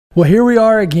Well, here we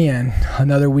are again.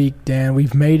 Another week, Dan.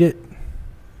 We've made it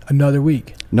another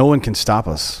week. No one can stop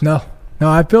us. No.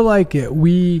 I feel like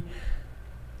I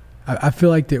feel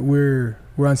like that we're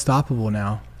unstoppable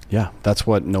now. Yeah, that's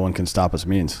what no one can stop us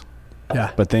means.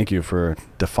 Yeah. But thank you for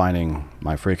defining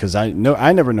my phrase, because I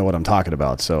never know what I'm talking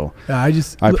about. So I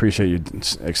appreciate you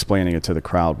explaining it to the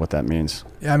crowd what that means.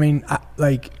 I mean,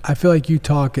 I feel like you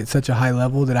talk at such a high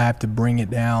level that I have to bring it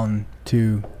down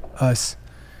to us.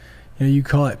 You know, you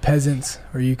call it peasants,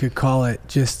 or you could call it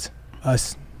just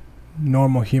us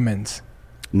normal humans.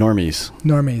 Normies.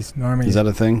 Normies. Is that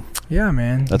a thing? Yeah,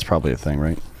 man. That's probably a thing,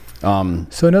 right?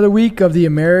 So another week of the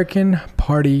American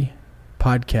Party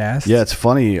podcast. Yeah, it's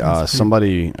funny.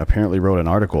 Somebody apparently wrote an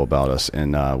article about us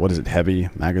in, what is it, Heavy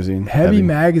Magazine? Heavy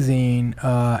Magazine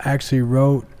actually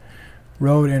wrote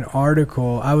an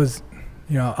article. I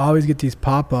always get these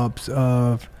pop-ups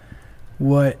of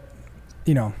what,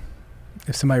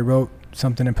 if somebody wrote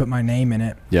something and put my name in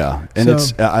it. Yeah, and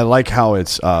I like how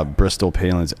it's Bristol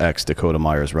Palin's ex, Dakota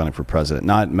Meyer, is running for president,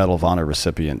 not Medal of Honor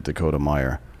recipient Dakota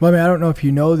Meyer. Well, I mean, I don't know if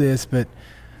you know this, but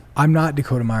I'm not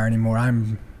Dakota Meyer anymore.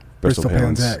 I'm Bristol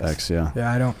Palin's ex. Yeah.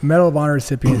 Yeah, I don't. Medal of Honor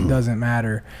recipient doesn't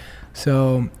matter.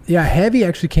 So, yeah, Heavy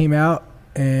actually came out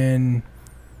and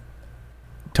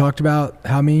talked about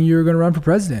how me and you were going to run for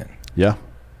president. Yeah.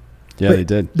 Yeah, but they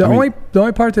did. The only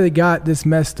part that they got this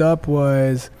messed up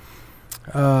was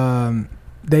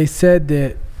they said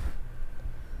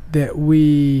that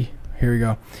we, here we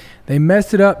go. They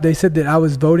messed it up. They said that I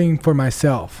was voting for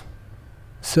myself.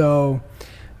 So,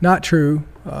 not true.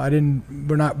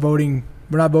 We're not voting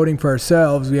for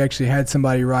ourselves. We actually had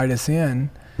somebody write us in.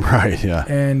 Right, yeah.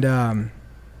 And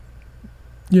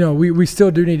we still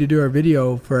do need to do our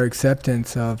video for our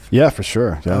acceptance of. Yeah, for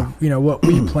sure. Yeah. Of, what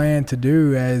we plan to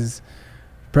do as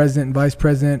president and vice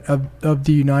president of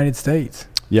the United States.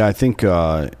 Yeah, I think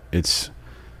it's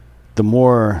the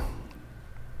more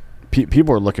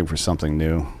people are looking for something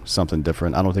new, something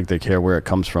different. I don't think they care where it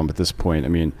comes from at this point. I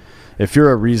mean, if you're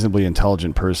a reasonably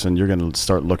intelligent person, you're going to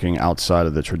start looking outside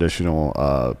of the traditional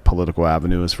political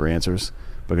avenues for answers,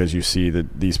 because you see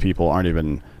that these people aren't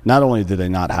even, not only do they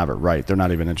not have it right, they're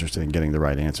not even interested in getting the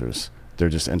right answers. They're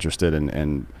just interested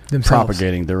in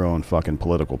propagating their own fucking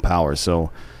political power. So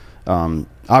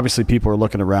obviously people are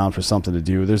looking around for something to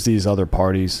do. There's these other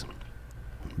parties,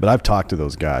 but I've talked to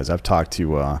those guys. I've talked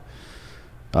to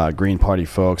Green Party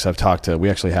folks. We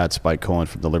actually had Spike Cohen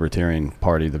from the Libertarian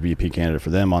Party, the VP candidate for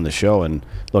them, on the show, and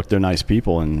look, they're nice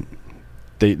people, and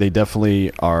they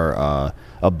definitely are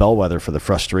a bellwether for the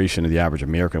frustration of the average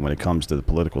American when it comes to the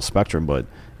political spectrum. But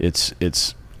it's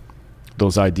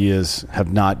those ideas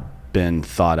have not been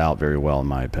thought out very well, in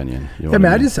my opinion.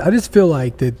 I just feel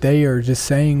like that they are just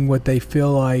saying what they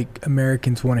feel like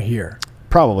Americans want to hear.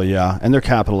 Probably, yeah, and they're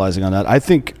capitalizing on that. I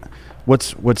think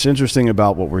what's interesting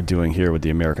about what we're doing here with the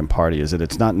American Party is that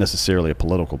it's not necessarily a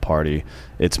political party.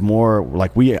 It's more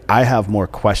like I have more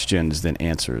questions than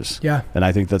answers. Yeah. And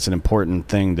I think that's an important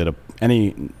thing that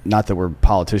not that we're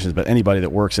politicians, but anybody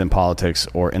that works in politics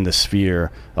or in the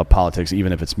sphere of politics,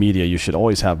 even if it's media, you should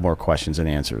always have more questions than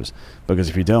answers. Because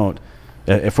if you don't,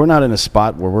 if we're not in a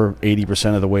spot where we're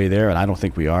 80% of the way there, and I don't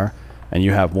think we are, and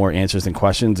you have more answers than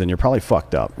questions, then you're probably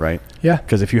fucked up, right? Yeah.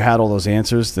 Because if you had all those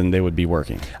answers, then they would be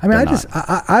working. I mean,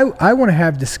 I want to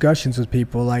have discussions with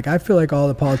people. Like, I feel like all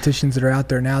the politicians that are out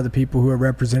there now, the people who are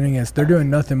representing us, they're doing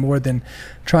nothing more than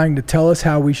trying to tell us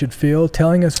how we should feel,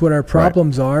 telling us what our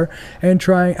problems are, and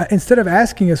instead of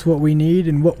asking us what we need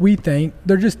and what we think,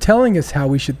 they're just telling us how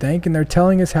we should think, and they're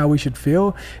telling us how we should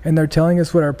feel, and they're telling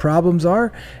us what our problems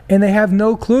are, and they have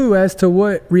no clue as to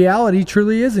what reality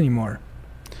truly is anymore.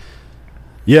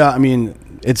 Yeah, I mean,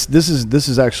 this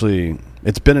is actually,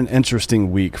 it's been an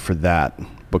interesting week for that,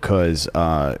 because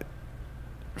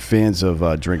fans of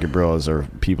Drinkin Bros, or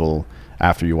people,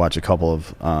 after you watch a couple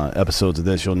of episodes of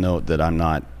this, you'll note that I'm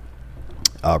not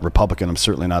Republican. I'm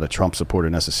certainly not a Trump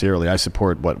supporter necessarily. I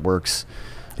support what works.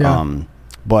 Yeah.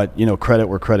 But, credit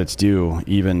where credit's due.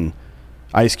 Even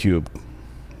Ice Cube,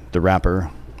 the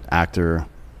rapper, actor,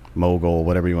 mogul,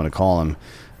 whatever you want to call him,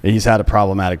 he's had a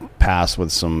problematic past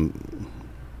with some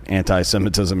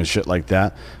anti-Semitism and shit like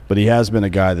that, but he has been a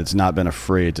guy that's not been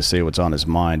afraid to say what's on his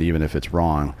mind, even if it's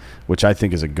wrong, which I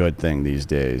think is a good thing these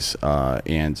days.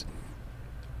 And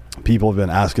people have been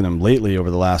asking him lately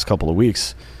over the last couple of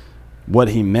weeks what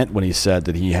he meant when he said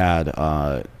that he had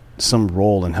some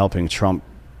role in helping Trump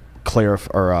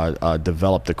clarify or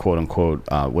develop the quote-unquote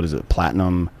what is it,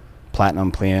 platinum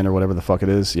plan, or whatever the fuck it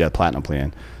is. Yeah, platinum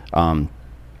plan,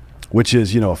 which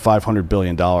is, a $500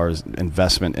 billion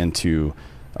investment into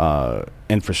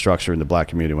infrastructure in the black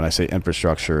community. When I say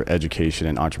infrastructure, education,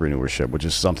 and entrepreneurship, which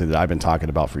is something that I've been talking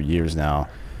about for years now.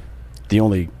 The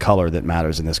only color that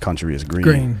matters in this country is green.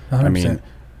 Green, 100%. I mean,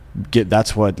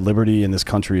 that's what liberty in this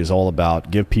country is all about.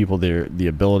 Give people the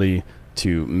ability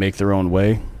to make their own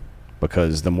way,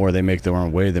 because the more they make their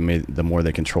own way, the more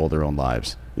they control their own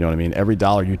lives. You know what I mean? Every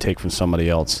dollar you take from somebody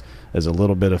else is a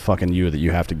little bit of fucking you that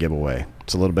you have to give away.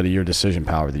 It's a little bit of your decision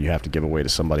power that you have to give away to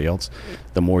somebody else.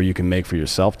 The more you can make for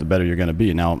yourself, the better you're going to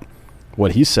be. Now,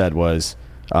 what he said was,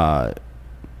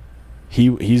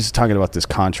 he's talking about this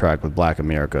contract with Black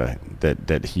America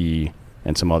that he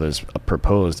and some others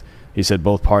proposed. He said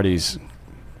both parties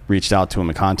reached out to him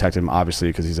and contacted him, obviously,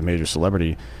 because he's a major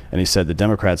celebrity. And he said the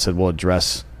Democrats said, we'll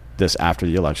address this after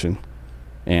the election.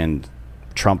 And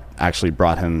Trump actually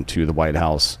brought him to the White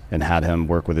House and had him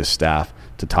work with his staff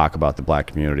to talk about the black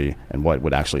community and what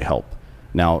would actually help.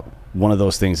 Now, one of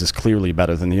those things is clearly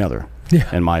better than the other,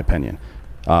 in my opinion.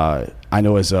 I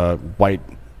know as a white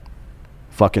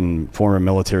fucking former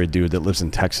military dude that lives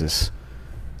in Texas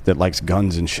that likes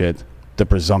guns and shit, the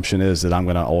presumption is that I'm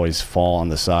going to always fall on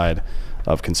the side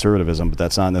of conservatism, but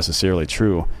that's not necessarily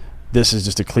true. This is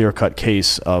just a clear-cut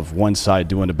case of one side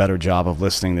doing a better job of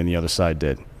listening than the other side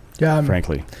did. Yeah,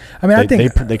 frankly. I mean, I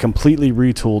think they completely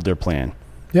retooled their plan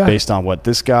based on what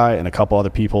this guy and a couple other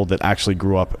people that actually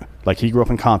grew up, like he grew up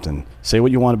in Compton. Say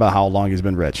what you want about how long he's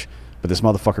been rich, but this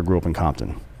motherfucker grew up in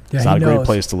Compton. Yeah, it's not a great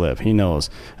place to live. He knows.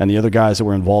 And the other guys that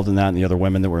were involved in that and the other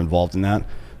women that were involved in that,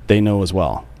 they know as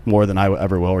well. More than I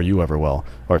ever will or you ever will.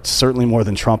 Or certainly more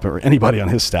than Trump or anybody on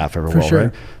his staff ever will,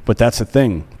 right? But that's the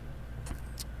thing.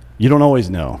 You don't always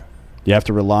know. You have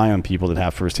to rely on people that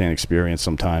have firsthand experience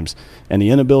sometimes. And the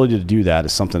inability to do that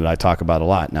is something that I talk about a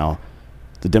lot. Now,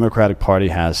 the Democratic Party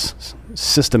has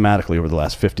systematically over the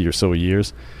last 50 or so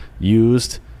years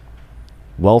used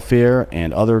welfare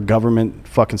and other government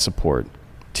fucking support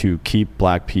to keep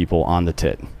black people on the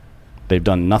tit. They've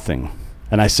done nothing.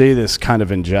 And I say this kind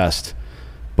of in jest,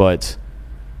 but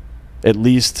at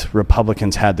least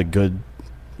Republicans had the good,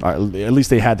 or at least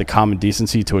they had the common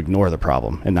decency to ignore the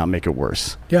problem and not make it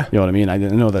worse. Yeah. You know what I mean? I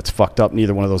know that's fucked up.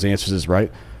 Neither one of those answers is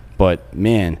right. But,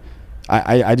 man,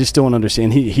 I just don't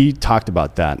understand. He talked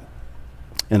about that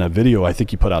in a video I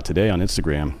think he put out today on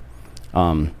Instagram.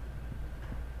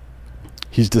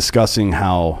 He's discussing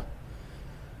how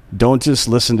don't just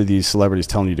listen to these celebrities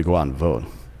telling you to go out and vote,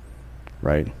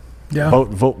 right? Yeah.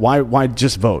 Vote. Why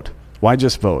just vote? Why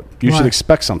just vote? You should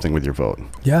expect something with your vote.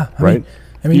 Yeah. Right?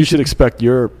 I mean, you should expect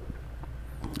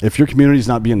if your community is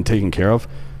not being taken care of,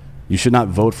 you should not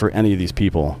vote for any of these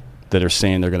people that are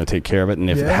saying they're going to take care of it. And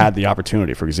if they had the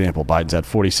opportunity, for example, Biden's had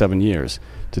 47 years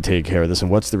to take care of this. And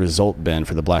what's the result been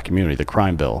for the black community? The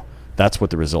crime bill. That's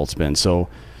what the result's been. So,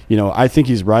 you know, I think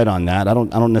he's right on that. I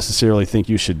don't necessarily think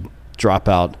you should drop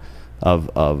out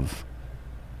of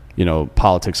you know,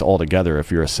 politics altogether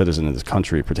if you're a citizen of this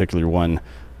country, particularly one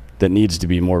that needs to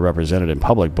be more represented in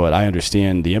public. But I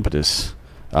understand the impetus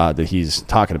that he's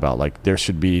talking about. Like, there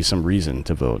should be some reason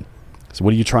to vote. So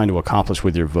what are you trying to accomplish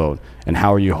with your vote? And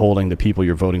how are you holding the people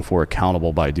you're voting for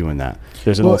accountable by doing that?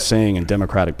 There's an old saying in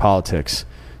Democratic politics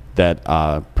that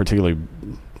particularly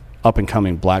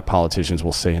up-and-coming black politicians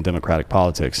will say in Democratic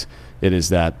politics. It is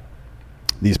that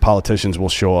these politicians will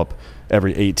show up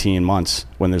every 18 months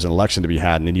when there's an election to be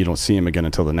had, and then you don't see them again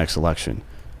until the next election.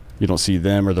 You don't see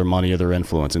them or their money or their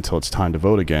influence until it's time to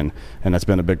vote again, and that's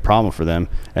been a big problem for them.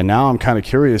 And now I'm kind of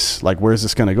curious, like, where's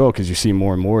this going to go? Because you see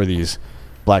more and more of these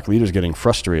black leaders getting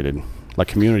frustrated, like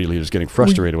community leaders getting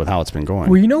frustrated with how it's been going.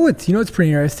 Well, you know what's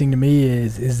pretty interesting to me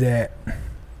is that,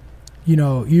 you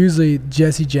know, usually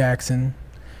Jesse Jackson,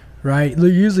 right?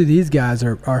 Usually these guys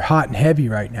are hot and heavy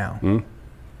right now. Mm-hmm.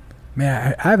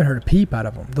 Man, I haven't heard a peep out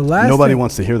of them. Nobody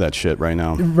wants to hear that shit right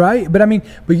now. Right? But I mean,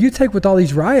 you take with all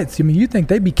these riots, I mean, you think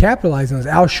they'd be capitalizing on this.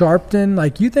 Al Sharpton,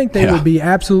 like, you think they would be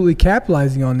absolutely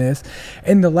capitalizing on this.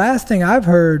 And the last thing I've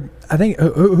heard, I think,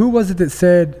 who was it that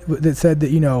said that,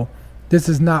 you know, this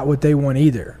is not what they want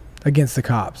either against the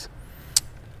cops?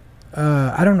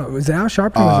 I don't know. Was it Al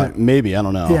Sharpton? Maybe. I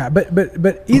don't know. Yeah,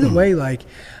 but either way, like,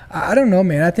 I don't know,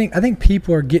 man. I think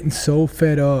people are getting so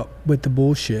fed up with the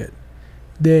bullshit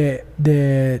that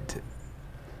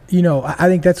you know, I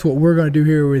think that's what we're going to do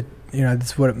here with, you know,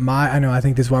 that's what I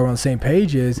think this is why we're on the same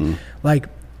page is like,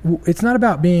 it's not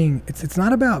about being, it's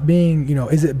not about being, you know,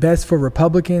 is it best for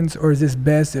Republicans or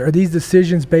are these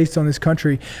decisions based on this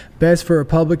country best for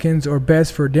Republicans or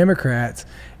best for Democrats?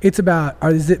 It's about,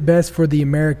 is it best for the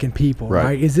American people,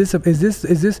 right? Is this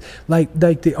like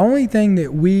the only thing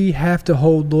that we have to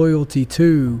hold loyalty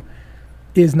to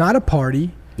is not a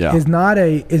party. is not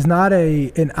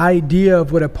an idea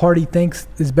of what a party thinks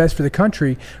is best for the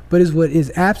country, but is what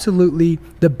is absolutely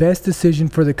the best decision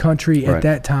for the country at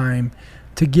that time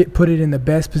to put it in the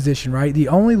best position, right? The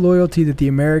only loyalty that the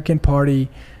American party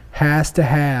has to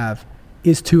have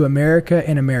is to America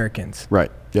and Americans.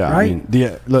 Right. Yeah. Right? I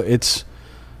mean, look,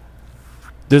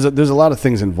 there's a lot of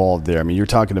things involved there. I mean, you're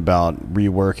talking about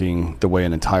reworking the way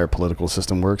an entire political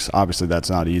system works. Obviously, that's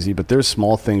not easy, but there's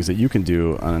small things that you can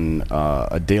do on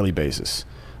a daily basis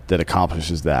that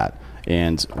accomplishes that.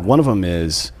 And one of them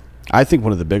is, I think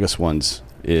one of the biggest ones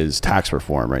is tax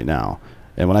reform right now.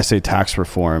 And when I say tax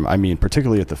reform, I mean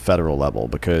particularly at the federal level,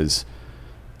 because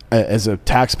as a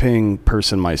tax-paying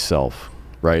person myself,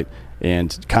 right,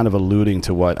 and kind of alluding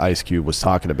to what Ice Cube was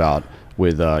talking about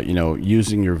with,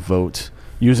 using your vote,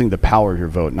 using the power of your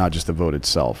vote, not just the vote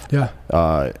itself. Yeah.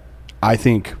 I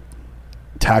think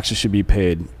taxes should be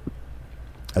paid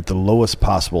at the lowest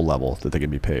possible level that they can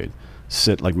be paid.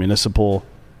 Like municipal,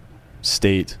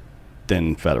 state,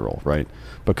 then federal, right?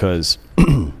 Because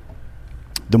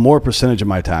the more percentage of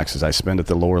my taxes I spend at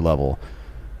the lower level,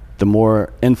 the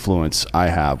more influence I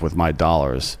have with my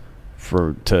dollars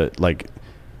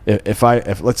if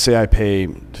let's say I pay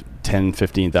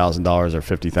 $10,000-$15,000 or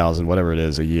 $50,000, whatever it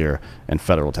is a year in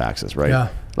federal taxes, right? Yeah.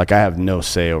 Like I have no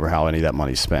say over how any of that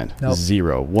money's spent. Nope.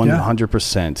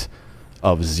 100%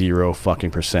 of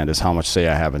 0% is how much say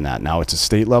I have in that. Now it's a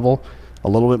state level, a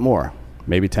little bit more,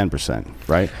 maybe 10%,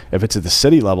 right? If it's at the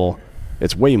city level,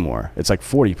 it's way more. It's like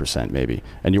 40% maybe.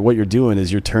 And what you're doing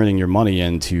is you're turning your money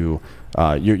into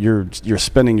you're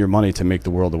spending your money to make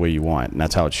the world the way you want, and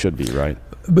that's how it should be, right?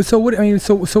 But so what? I mean,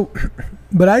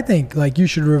 but I think like you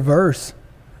should reverse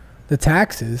the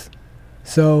taxes.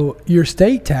 So your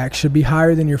state tax should be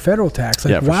higher than your federal tax.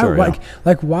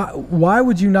 Like why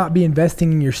would you not be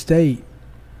investing in your state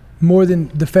more than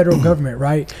the federal government,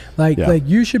 right? Like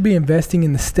you should be investing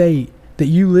in the state that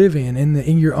you live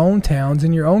in your own towns,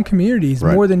 in your own communities,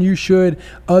 more than you should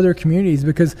other communities.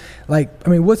 Because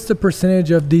what's the percentage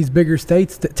of these bigger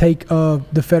states that take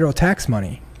the federal tax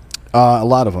money? A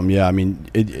lot of them, yeah. I mean,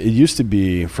 it used to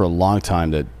be for a long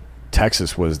time that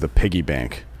Texas was the piggy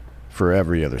bank for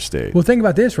every other state. Well, think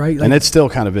about this, right? And it still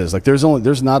kind of is. Like there's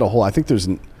not a whole, I think there's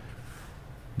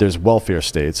welfare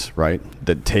states, right,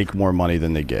 that take more money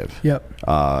than they give. Yep.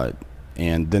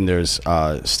 And then there's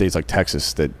states like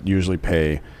Texas that usually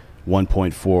pay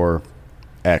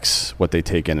 1.4x what they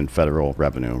take in federal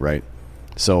revenue, right?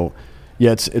 So,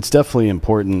 yeah, it's definitely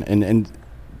important. And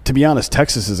to be honest,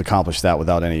 Texas has accomplished that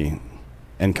without any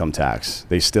income tax.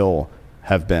 They still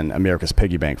have been America's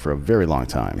piggy bank for a very long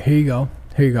time. Here you go.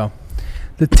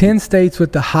 The 10 states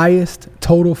with the highest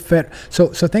total So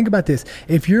think about this.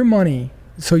 If your money,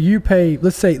 so you pay,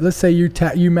 let's say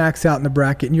you max out in the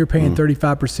bracket and you're paying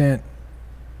 35%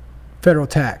 federal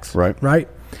tax. Right?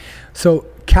 So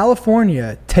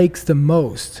California takes the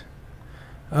most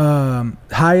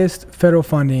highest federal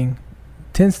funding.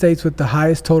 10 states with the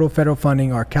highest total federal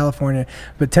funding are California,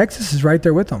 but Texas is right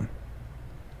there with them.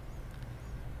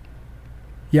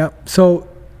 Yep. So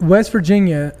West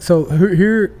Virginia, so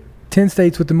here 10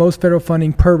 states with the most federal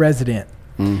funding per resident.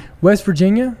 West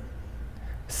Virginia,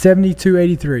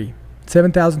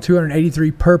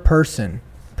 7,283 per person,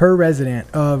 per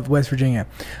resident of West Virginia.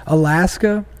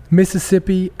 Alaska,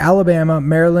 Mississippi, Alabama,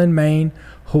 Maryland, Maine,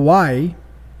 Hawaii.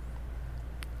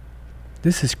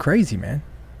 This is crazy, man.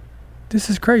 This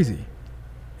is crazy.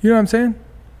 You know what I'm saying?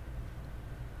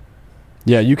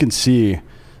 Yeah, you can see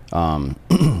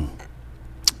the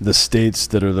states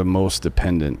that are the most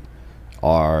dependent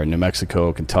are New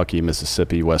Mexico, Kentucky,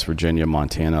 Mississippi, West Virginia,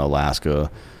 Montana, Alaska,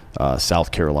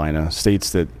 South Carolina.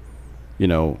 States that,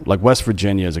 like West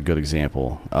Virginia is a good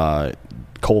example.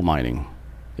 Coal mining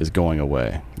is going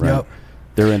away, right? Yep.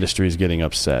 Their industry is getting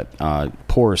upset.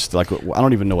 Poorest, I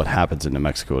don't even know what happens in New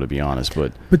Mexico, to be honest.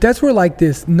 But that's where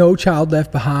this No Child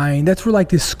Left Behind, that's where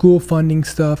this school funding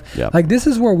stuff, this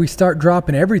is where we start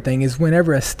dropping everything, is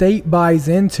whenever a state buys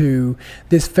into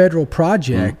this federal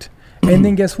project, and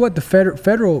then guess what? The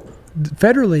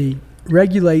federally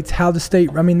regulates how the state,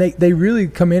 they really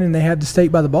come in and they have the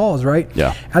state by the balls, right?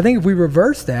 Yeah. I think if we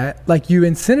reverse that, you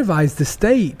incentivize the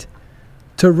state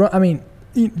to run,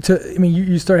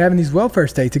 you start having these welfare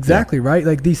states, exactly, right?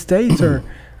 Like these states are,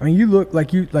 you look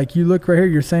you look right here.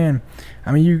 You're saying,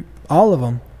 all of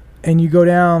them, and you go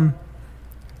down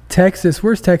Texas.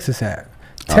 Where's Texas at?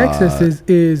 Texas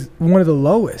is one of the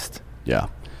lowest. Yeah.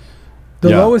 The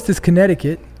lowest is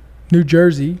Connecticut, New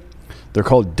Jersey. They're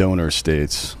called donor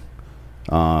states,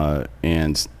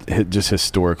 and just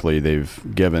historically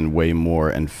they've given way more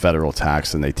in federal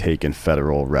tax than they take in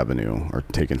federal revenue or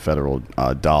take in federal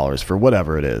dollars for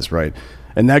whatever it is, right?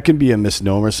 And that can be a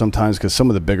misnomer sometimes because some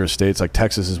of the bigger states, like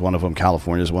Texas is one of them,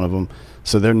 California is one of them,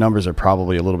 so their numbers are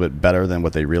probably a little bit better than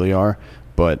what they really are.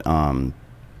 But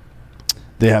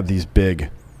they have these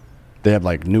they have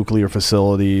like nuclear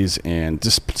facilities and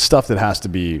just stuff that has to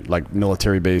be like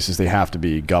military bases. They have to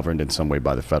be governed in some way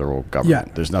by the federal government.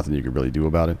 Yeah. There's nothing you can really do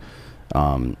about it.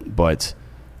 But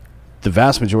the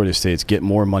vast majority of states get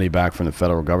more money back from the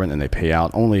federal government than they pay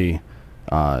out. Only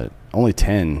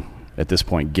 10 at this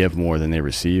point give more than they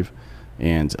receive,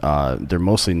 and they're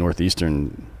mostly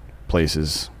northeastern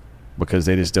places because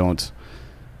they just don't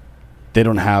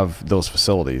have those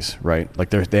facilities, right? Like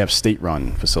they have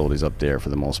state-run facilities up there for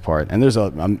the most part, and there's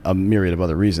a myriad of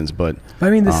other reasons. But I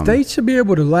mean, the states should be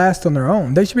able to last on their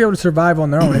own. They should be able to survive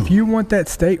on their own. If you want that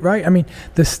state, right? I mean,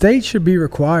 the state should be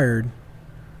required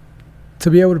to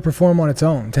be able to perform on its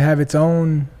own, to have its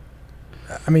own.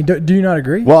 I mean, do you not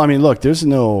agree? Well, I mean, look, there's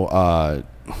no.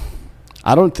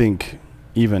 I don't think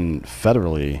even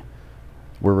federally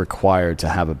we're required to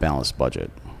have a balanced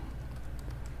budget,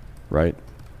 right?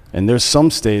 And there's some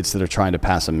states that are trying to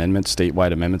pass amendments,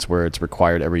 statewide amendments, where it's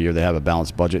required every year they have a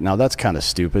balanced budget. Now, that's kind of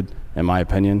stupid, in my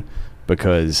opinion,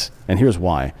 because, and here's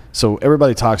why. So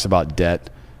everybody talks about debt,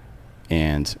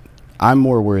 and I'm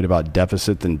more worried about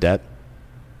deficit than debt.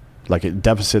 Like, a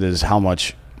deficit is how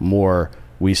much more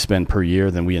we spend per year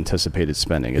than we anticipated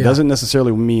spending. It doesn't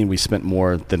necessarily mean we spent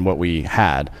more than what we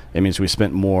had. It means we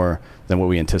spent more than what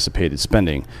we anticipated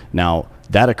spending. Now,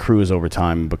 that accrues over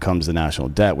time and becomes the national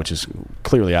debt, which is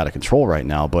clearly out of control right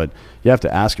now. But you have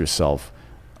to ask yourself,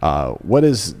 what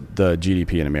is the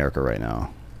GDP in America right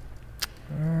now?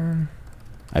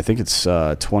 I think it's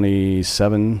 21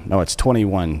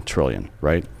 trillion,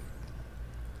 right?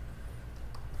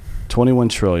 21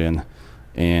 trillion,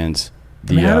 and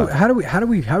I mean, how do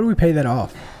we pay that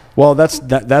off? Well, that's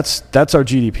our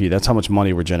GDP. That's how much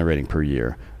money we're generating per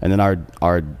year. And then our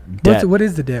debt. What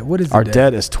is the debt? What is the our debt?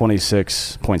 debt is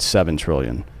 26.7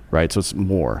 trillion, right? So it's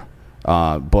more.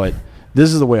 But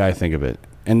this is the way I think of it.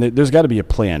 And there's got to be a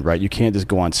plan, right? You can't just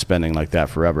go on spending like that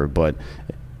forever. But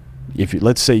if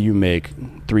let's say you make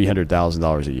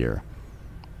 $300,000 a year,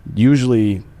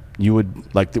 usually you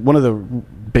would one of the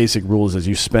basic rules is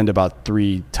you spend about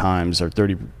 3 times or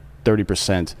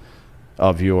 30%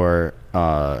 of your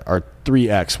or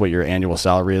 3x what your annual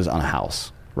salary is on a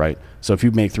house, right? So if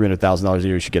you make $300,000 a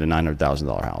year, you should get a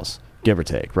 $900,000 house, give or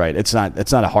take, right? It's not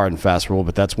a hard and fast rule,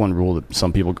 but that's one rule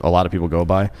that a lot of people go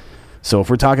by. So if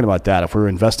we're talking about that, if we're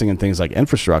investing in things like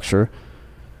infrastructure,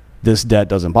 this debt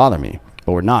doesn't bother me.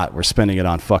 But we're not. We're spending it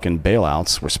on fucking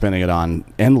bailouts. We're spending it on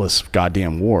endless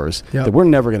goddamn wars that we're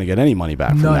never going to get any money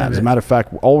back from that. As a matter of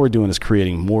fact, all we're doing is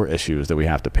creating more issues that we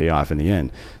have to pay off in the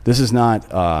end. This is not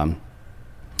a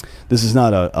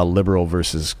liberal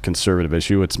versus conservative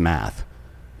issue. It's math.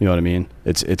 You know what I mean?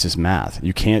 It's just math.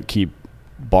 You can't keep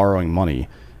borrowing money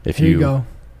if Here you go.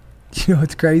 You know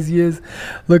what's crazy is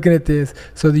looking at this.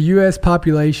 So the U.S.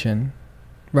 population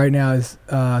right now is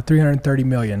 330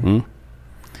 million. Mm-hmm.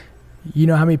 You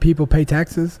know how many people pay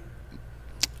taxes?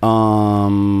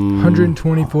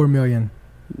 124 million.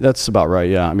 That's about right,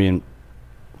 yeah. I mean,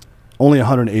 only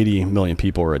 180 million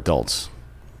people are adults.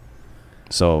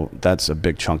 So that's a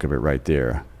big chunk of it right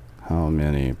there. How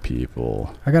many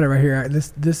people I got it right here.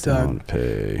 This don't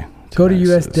pay taxes? Go to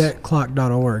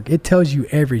usdebtclock.org. It tells you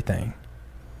everything.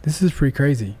 This is pretty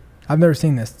crazy. I've never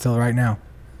seen this till right now.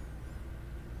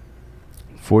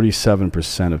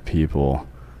 47% of people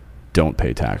don't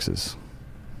pay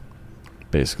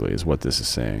basically is what this is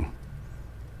saying.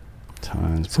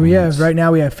 So we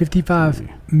have 55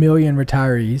 million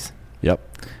retirees. Yep.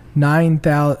 9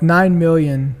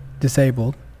 million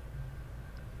disabled.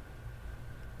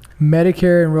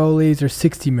 Medicare enrollees are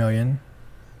 60 million.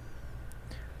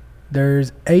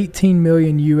 There's 18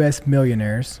 million U.S.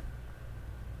 millionaires.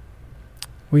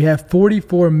 We have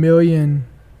 44 million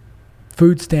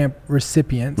food stamp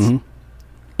recipients.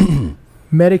 Mm-hmm.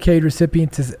 Medicaid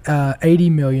recipients is 80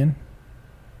 million.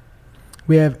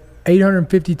 We have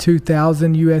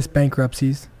 852,000 U.S.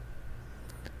 bankruptcies,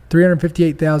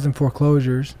 358,000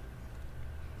 foreclosures.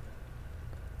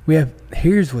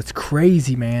 Here's what's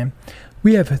crazy, man.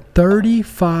 We have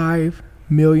 35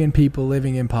 million people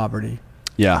living in poverty.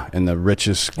 Yeah, in the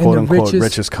richest, quote-unquote,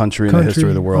 richest country in the history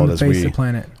of the world. On the face of the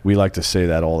planet. We like to say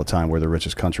that all the time. We're the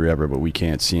richest country ever, but we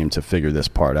can't seem to figure this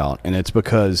part out. And it's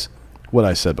because what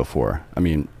I said before. I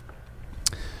mean,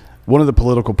 one of the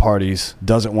political parties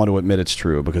doesn't want to admit it's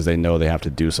true because they know they have to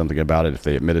do something about it if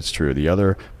they admit it's true. The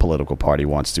other political party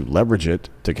wants to leverage it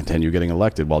to continue getting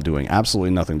elected while doing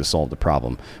absolutely nothing to solve the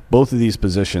problem. Both of these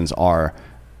positions are,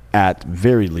 at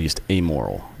very least,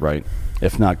 amoral, right?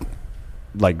 If not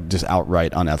like just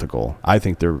outright unethical. I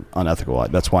think they're unethical.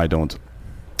 That's why I don't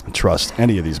trust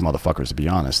any of these motherfuckers, to be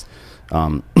honest.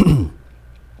 And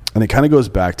it kind of goes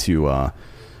back to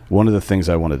one of the things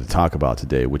I wanted to talk about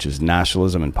today, which is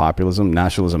nationalism and populism.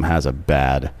 Nationalism has a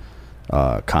bad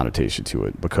connotation to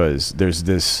it because there's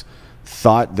this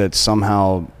thought that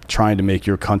somehow trying to make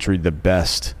your country the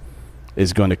best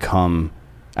is going to come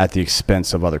at the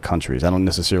expense of other countries. I don't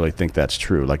necessarily think that's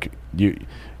true. Like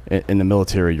in the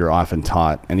military, you're often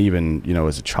taught, and even, you know,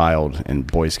 as a child in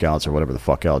Boy Scouts or whatever the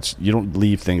fuck else, you don't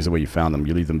leave things the way you found them.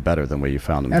 You leave them better than the way you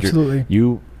found them. Absolutely.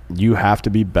 You have to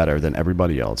be better than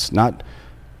everybody else. Not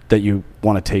that you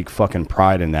want to take fucking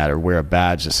pride in that or wear a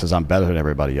badge that says I'm better than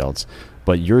everybody else.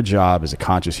 But your job as a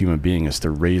conscious human being is to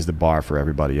raise the bar for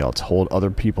everybody else, hold other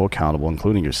people accountable,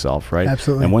 including yourself, right?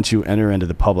 Absolutely. And once you enter into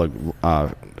the public,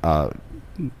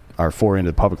 or foray into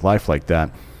the public life like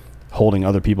that, holding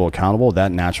other people accountable,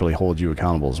 that naturally holds you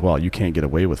accountable as well. You can't get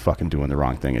away with fucking doing the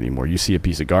wrong thing anymore. You see a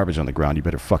piece of garbage on the ground, you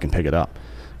better fucking pick it up.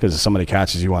 Because if somebody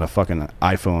catches you on a fucking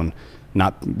iPhone,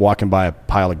 not walking by a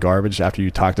pile of garbage after you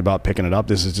talked about picking it up,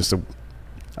 this is just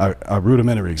a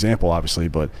rudimentary example, obviously,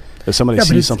 but if somebody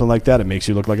sees something like that, it makes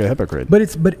you look like a hypocrite.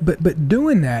 But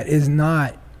doing that is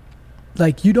not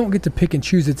like, you don't get to pick and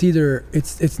choose. It's either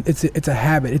it's a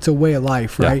habit, it's a way of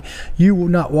life, right? Yeah. You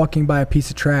not walking by a piece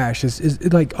of trash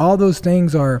is like, all those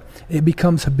things it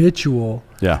becomes habitual.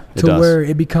 Yeah, where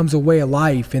it becomes a way of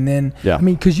life, and then I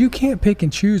mean, because you can't pick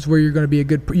and choose where you're going to be a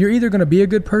good. You're either going to be a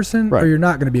good person, right, or you're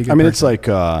not going to be a good person. I mean,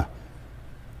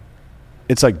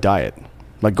 it's like diet.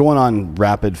 Like going on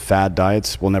rapid fad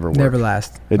diets will never work. Never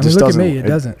last. It just doesn't. Look at me. It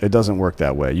doesn't. It doesn't work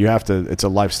that way. You have to. It's a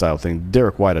lifestyle thing.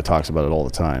 Derek White talks about it all the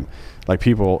time. Like,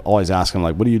 people always ask him,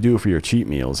 like, what do you do for your cheat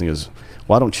meals? And he goes,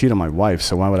 well, I don't cheat on my wife,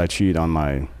 so why would I cheat on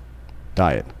my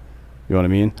diet? You know what I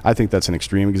mean? I think that's an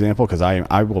extreme example, because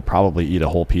I will probably eat a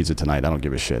whole pizza tonight. I don't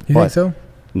give a shit. You think so?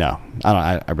 No,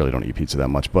 I really don't eat pizza that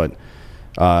much. But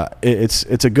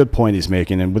it's a good point he's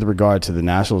making. And with regard to the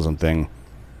nationalism thing,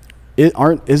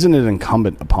 isn't it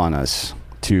incumbent upon us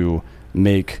to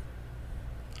make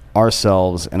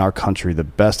ourselves and our country the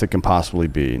best it can possibly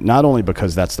be? Not only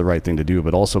because that's the right thing to do,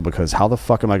 but also because how the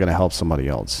fuck am I going to help somebody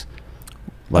else?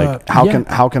 Like,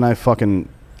 how can I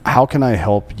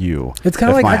help you? It's kind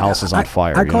of like my house is on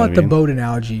fire. I call it the boat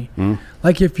analogy.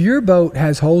 Like, if your boat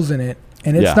has holes in it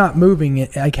and it's not moving,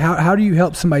 like, how do you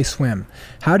help somebody swim?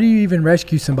 How do you even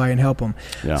rescue somebody and help them?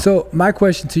 Yeah. So my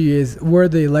question to you is, where are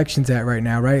the elections at right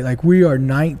now, right? Like, we are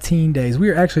 19 days. We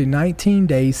are actually 19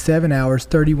 days, 7 hours,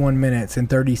 31 minutes, and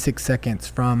 36 seconds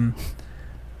from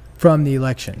the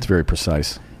election. It's very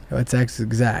precise. It's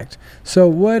exact. So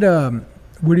what do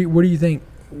you think?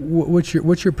 What's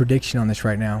your prediction on this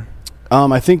right now?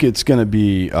 I think it's going to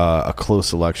be a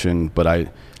close election, but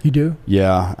You do?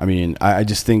 Yeah. I mean, I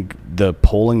just think the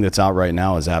polling that's out right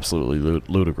now is absolutely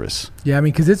ludicrous. Yeah, I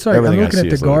mean, because it's like, I'm looking at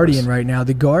The Guardian right now.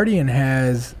 The Guardian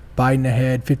has Biden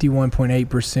ahead,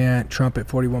 51.8%, Trump at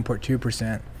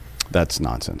 41.2%. That's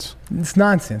nonsense. It's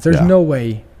nonsense. There's no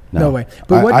way. No way.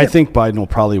 But I think Biden will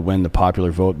probably win the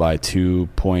popular vote by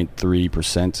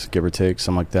 2.3%, give or take,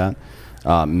 something like that.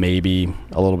 Maybe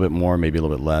a little bit more, maybe a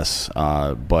little bit less.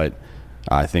 But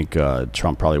I think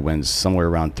Trump probably wins somewhere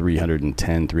around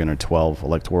 310, 312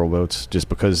 electoral votes, just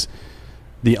because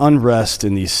the unrest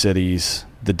in these cities,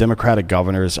 the Democratic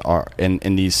governors are in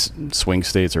these swing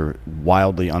states are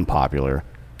wildly unpopular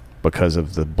because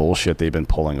of the bullshit they've been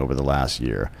pulling over the last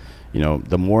year. You know,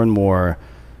 the more and more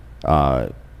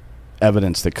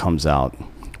evidence that comes out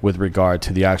with regard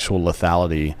to the actual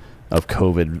lethality of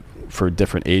COVID for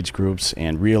different age groups,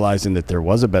 and realizing that there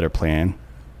was a better plan,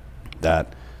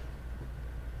 that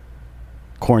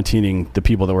quarantining the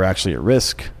people that were actually at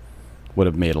risk would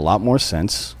have made a lot more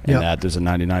sense, and that there's a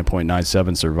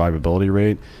 99.97 survivability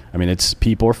rate. I mean,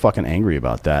 people are fucking angry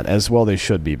about that, as well they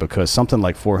should be, because something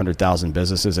like 400,000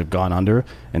 businesses have gone under,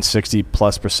 and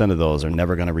 60+% of those are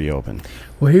never going to reopen.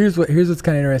 Well, here's what's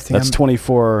kind of interesting. That's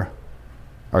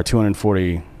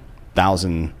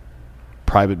 240,000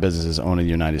 private businesses owned in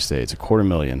the United States,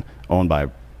 250,000 owned by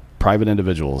private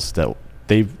individuals that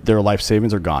their life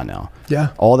savings are gone now.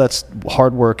 Yeah. All that's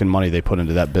hard work and money they put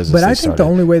into that business. But I think the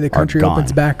only way the country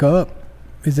opens back up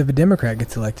is if a Democrat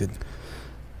gets elected.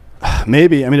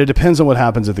 Maybe. I mean, it depends on what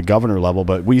happens at the governor level,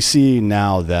 but we see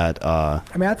now that I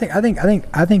mean, I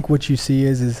think what you see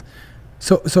is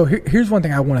so here's one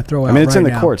thing I want to throw out. I mean, it's in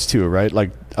the courts too, right?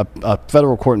 Like a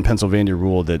federal court in Pennsylvania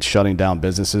ruled that shutting down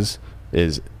businesses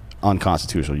is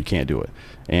unconstitutional. You can't do it.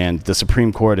 And the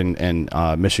Supreme Court in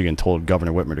Michigan told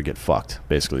Governor Whitmer to get fucked.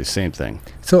 Basically, the same thing.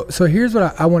 So here's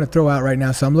what I want to throw out right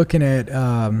now. So I'm looking at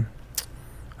a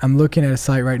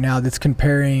site right now that's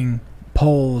comparing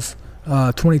polls,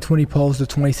 2020 polls to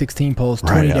 2016 polls,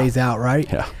 20 days out,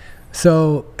 right? Yeah.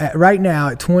 So right now,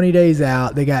 at 20 days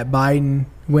out, they got Biden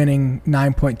winning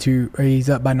 9.2, or he's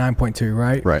up by 9.2,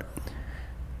 right? Right.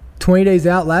 20 days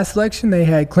out, last election, they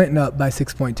had Clinton up by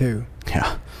 6.2.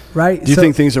 Yeah. Right? Do you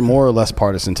think things are more or less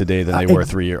partisan today than they were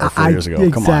 4 years ago?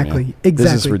 Exactly. Come on, man. Exactly.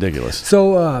 This is ridiculous.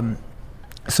 So,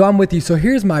 so I'm with you. So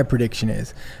here's my prediction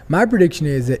is. My prediction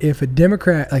is that if a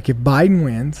Democrat, like if Biden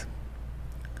wins,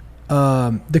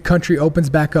 the country opens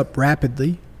back up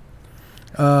rapidly.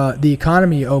 The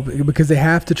economy because they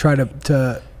have to try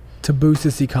to boost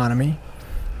this economy,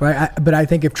 right? But I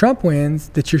think if Trump wins,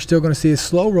 that you're still going to see a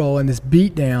slow roll and this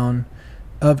beat down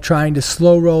of trying to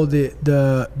slow roll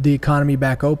the economy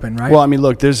back open, right? Well, I mean,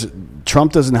 look,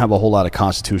 Trump doesn't have a whole lot of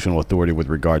constitutional authority with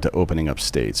regard to opening up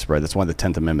states, right? That's why the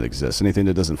 10th Amendment exists. Anything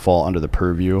that doesn't fall under the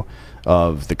purview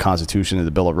of the Constitution and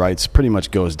the Bill of Rights pretty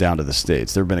much goes down to the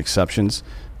states. There have been exceptions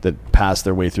that pass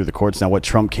their way through the courts. Now, what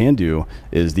Trump can do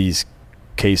is these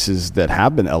cases that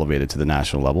have been elevated to the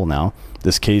national level now,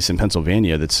 this case in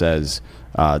Pennsylvania that says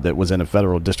that was in a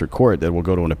federal district court that will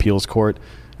go to an appeals court,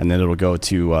 and then it'll go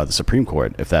to the Supreme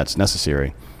Court if that's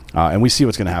necessary. And we see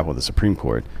what's going to happen with the Supreme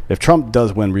Court. If Trump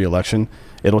does win re-election,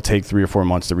 it'll take 3 or 4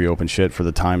 months to reopen shit for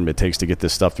the time it takes to get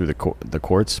this stuff through the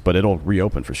courts, but it'll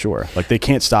reopen for sure. Like they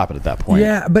can't stop it at that point.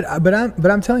 Yeah, but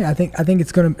I'm telling you, I think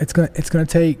it's gonna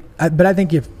take. But I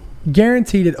think if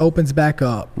guaranteed it opens back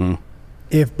up.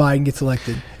 If Biden gets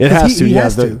elected. It has to,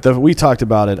 yeah. We talked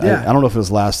about it. Yeah. I don't know if it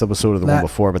was last episode or the one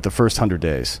before, but the first 100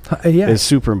 days is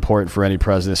super important for any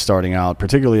president starting out,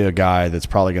 particularly a guy that's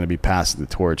probably going to be passing the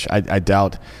torch. I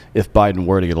doubt if Biden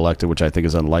were to get elected, which I think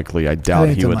is unlikely, I doubt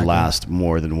he would last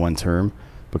more than one term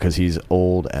because he's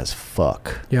old as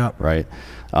fuck. Yeah. Right?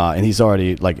 And he's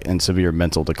already like in severe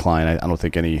mental decline. I don't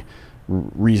think any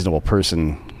reasonable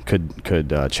person could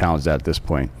challenge that at this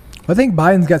point. I think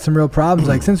Biden's got some real problems.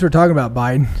 Like since we're talking about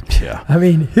Biden, yeah. I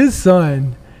mean his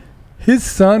son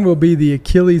will be the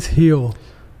Achilles heel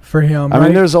for him. I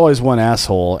mean, there's always one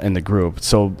asshole in the group.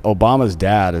 So Obama's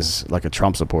dad is like a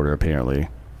Trump supporter apparently,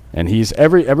 and he's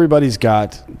everybody's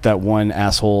got that one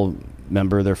asshole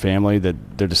member of their family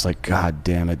that they're just like, God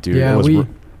damn it, dude. Yeah, do you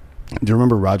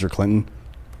remember Roger Clinton?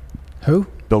 Who?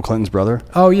 Bill Clinton's brother.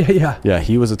 Oh yeah. Yeah,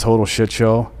 he was a total shit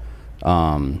show.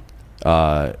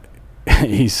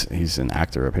 He's an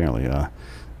actor apparently,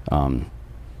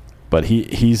 but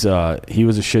he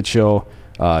was a shit show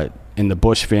in the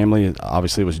Bush family.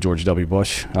 Obviously, it was George W.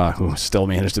 Bush who still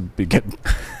managed to get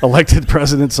elected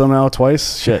president somehow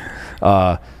twice. Shit,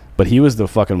 but he was the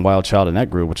fucking wild child in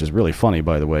that group, which is really funny,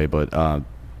 by the way. But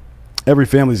every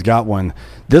family's got one.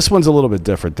 This one's a little bit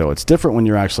different, though. It's different when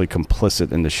you're actually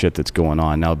complicit in the shit that's going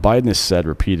on. Now, Biden has said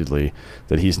repeatedly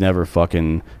that he's never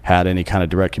fucking had any kind of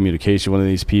direct communication with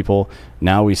these people.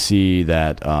 Now we see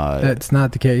that that's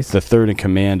not the case. The third in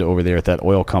command over there at that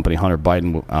oil company, Hunter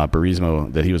Biden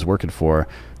Burisma, that he was working for,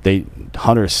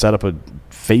 Hunter set up a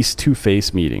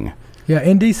face-to-face meeting. Yeah,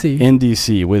 in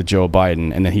D.C. with Joe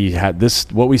Biden. And then he had this,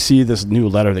 what we see, this new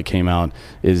letter that came out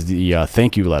is the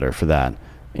thank you letter for that.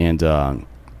 And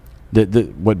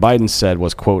what Biden said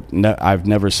was, quote, I've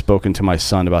never spoken to my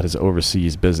son about his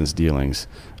overseas business dealings,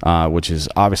 which is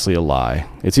obviously a lie.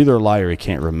 It's either a lie or he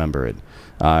can't remember it.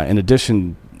 In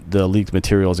addition, the leaked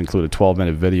materials include a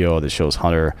 12-minute video that shows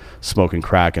Hunter smoking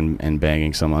crack and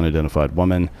banging some unidentified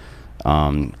woman.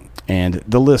 And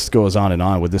the list goes on and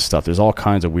on with this stuff. There's all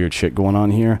kinds of weird shit going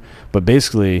on here. But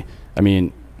basically, I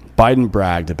mean, Biden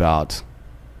bragged about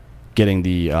getting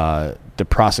the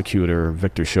prosecutor,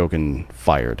 Victor Shokin,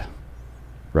 fired,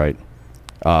 right?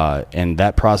 And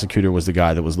that prosecutor was the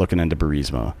guy that was looking into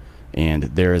Burisma. And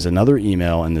there is another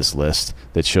email in this list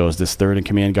that shows this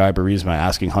third-in-command guy, Burisma,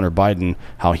 asking Hunter Biden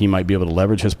how he might be able to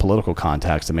leverage his political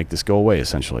contacts to make this go away,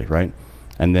 essentially, right?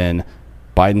 And then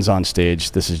Biden's on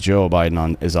stage. This is Joe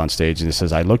Biden is on stage, and he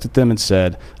says, I looked at them and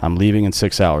said, I'm leaving in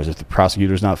 6 hours. If the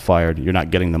prosecutor's not fired, you're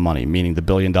not getting the money, meaning the $1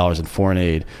 billion in foreign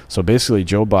aid. So basically,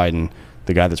 Joe Biden,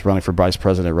 the guy that's running for vice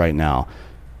president right now,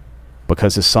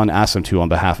 because his son asked him to on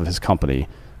behalf of his company,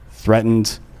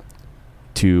 threatened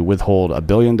to withhold $1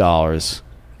 billion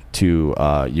to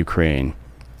Ukraine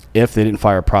if they didn't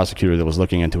fire a prosecutor that was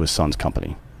looking into his son's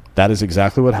company. That is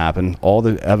exactly what happened. All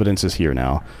the evidence is here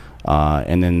now.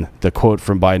 And then the quote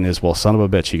from Biden is, well, son of a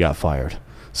bitch, he got fired.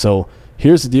 So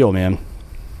here's the deal, man.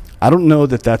 I don't know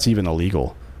that that's even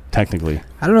illegal. Technically,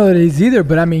 I don't know that it is either,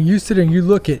 but I mean, you sit there and you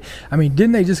look at, I mean,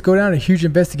 didn't they just go down a huge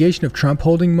investigation of Trump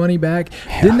holding money back?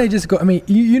 Yeah. Didn't they just go, I mean,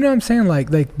 you know what I'm saying? Like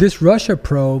this Russia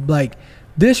probe, like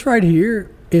this right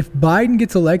here, if Biden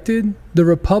gets elected, the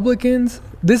Republicans,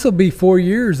 this will be 4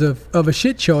 years of a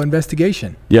shit show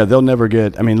investigation. Yeah, they'll never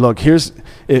get. I mean, look, here's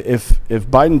if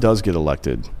Biden does get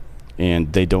elected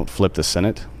and they don't flip the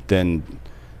Senate, then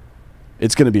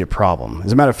it's going to be a problem.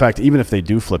 As a matter of fact, even if they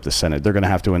do flip the Senate, they're going to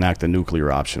have to enact the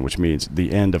nuclear option, which means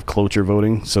the end of cloture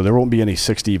voting. So there won't be any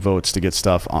 60 votes to get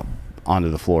stuff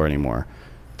onto the floor anymore.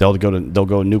 They'll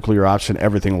go nuclear option.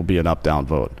 Everything will be an up-down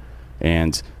vote,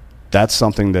 and that's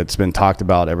something that's been talked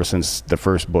about ever since the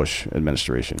first Bush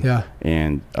administration. Yeah,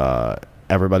 and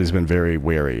everybody's been very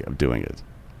wary of doing it.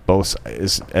 Both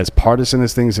as partisan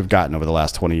as things have gotten over the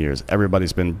last 20 years,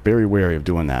 everybody's been very wary of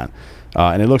doing that.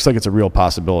 And it looks like it's a real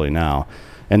possibility now.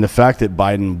 And the fact that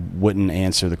Biden wouldn't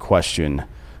answer the question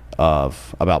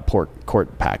about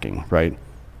court packing, right?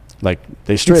 Like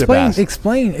they straight up asked.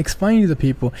 Explain to the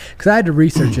people, because I had to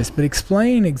research this, but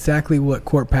explain exactly what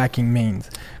court packing means.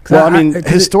 Well, I mean,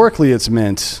 historically it's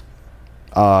meant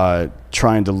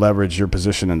trying to leverage your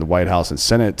position in the White House and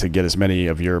Senate to get as many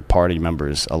of your party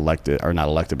members elected, or not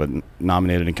elected, but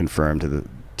nominated and confirmed to the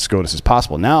SCOTUS as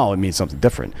possible. Now it means something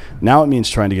different. Now it means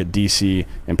trying to get D.C.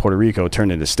 and Puerto Rico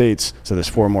turned into states, so there's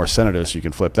 4 more senators, so you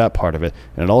can flip that part of it.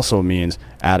 And it also means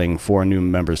adding 4 new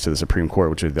members to the Supreme Court,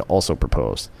 which they also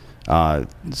proposed.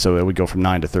 So it would go from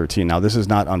 9 to 13. Now this is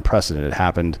not unprecedented. It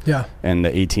happened in the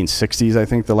 1860s, I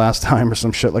think, the last time, or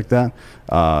some shit like that.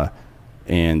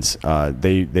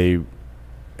 They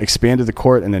expanded the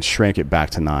court and then shrank it back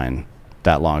to 9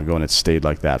 that long ago, and it's stayed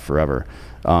like that forever.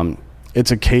 It's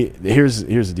a case. Here's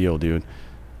the deal, dude.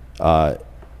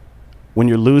 When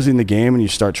you're losing the game and you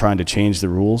start trying to change the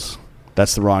rules,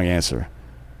 that's the wrong answer.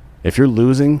 If you're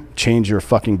losing, change your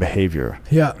fucking behavior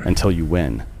until you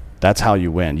win. That's how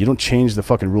you win. You don't change the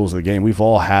fucking rules of the game. We've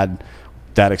all had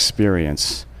that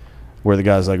experience where the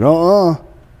guy's like,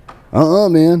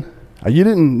 man. You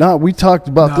didn't. No, we talked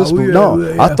about this.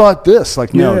 I thought this.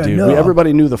 Like, no, dude.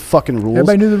 Everybody knew the fucking rules.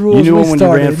 Everybody knew the rules. You knew when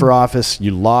you ran for office,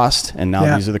 you lost, and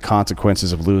now these are the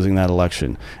consequences of losing that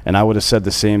election. And I would have said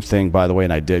the same thing, by the way,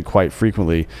 and I did quite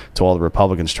frequently to all the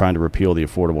Republicans trying to repeal the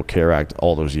Affordable Care Act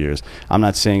all those years. I'm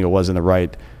not saying it wasn't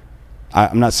right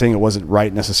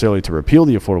necessarily to repeal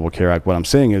the Affordable Care Act. What I'm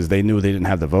saying is they knew they didn't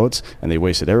have the votes, and they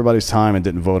wasted everybody's time and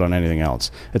didn't vote on anything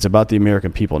else. It's about the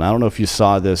American people. And I don't know if you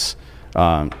saw this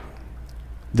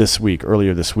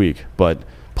earlier this week, but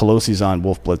Pelosi's on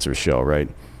Wolf Blitzer's show, right?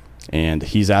 And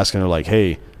he's asking her, like,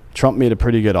 hey, Trump made a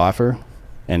pretty good offer,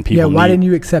 and why didn't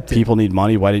you accept it? People need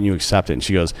money. Why didn't you accept it? And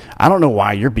she goes, I don't know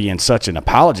why you're being such an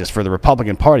apologist for the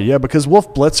Republican Party. Yeah, because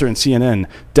Wolf Blitzer and CNN,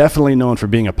 definitely known for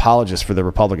being apologists for the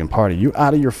Republican Party. You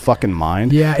out of your fucking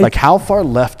mind? Yeah. Like, how far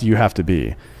left do you have to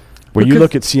be? Where you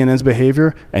look at CNN's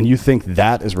behavior and you think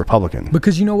that is Republican.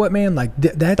 Because you know what, man? Like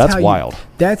that's wild.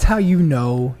 That's how you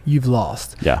know you've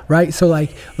lost. Yeah. Right? So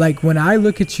like when I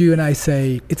look at you and I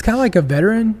say, it's kind of like a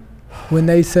veteran when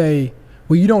they say,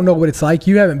 well, you don't know what it's like.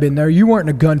 You haven't been there. You weren't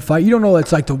in a gunfight. You don't know what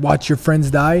it's like to watch your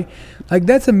friends die. Like,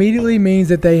 that's immediately means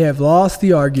that they have lost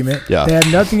the argument. Yeah. They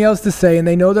have nothing else to say, and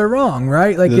they know they're wrong,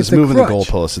 right? Like, it's moving the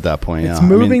goalposts at that point. It's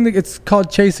moving. It's called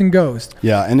chasing ghosts.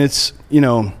 Yeah, and it's,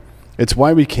 it's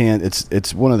why we can't.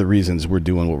 It's one of the reasons we're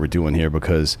doing what we're doing here,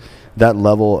 because that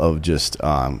level of just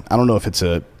I don't know if it's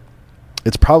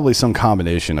probably some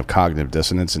combination of cognitive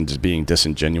dissonance and just being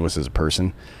disingenuous as a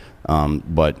person,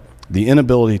 but the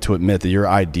inability to admit that your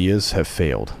ideas have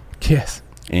failed. Yes.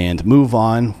 And move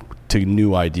on to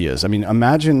new ideas. I mean,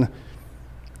 imagine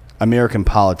American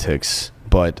politics,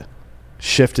 but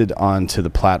shifted onto the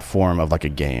platform of like a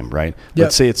game, right? Yep.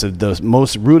 Let's say it's the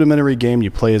most rudimentary game you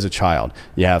play as a child.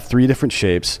 You have 3 different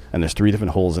shapes, and there's 3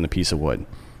 different holes in a piece of wood,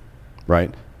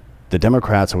 right? The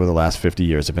Democrats over the last 50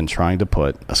 years have been trying to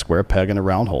put a square peg in a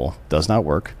round hole. Does not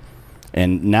work.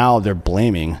 And now they're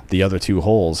blaming the other 2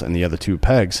 holes and the other 2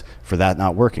 pegs for that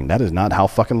not working. That is not how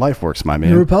fucking life works, my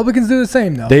man. The Republicans do the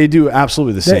same, though. They do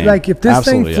absolutely the same. Like, if this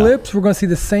thing flips, we're going to see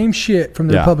the same shit from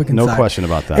the Republican side. No question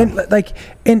about that.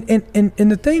 And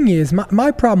and the thing is,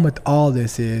 my problem with all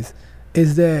this is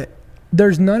that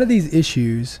there's none of these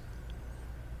issues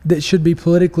that should be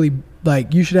politically,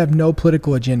 like, you should have no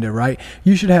political agenda, right?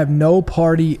 You should have no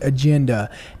party agenda.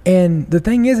 And the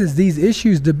thing is these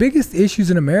issues, the biggest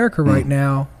issues in America right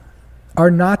now,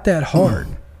 are not that hard.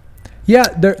 Yeah,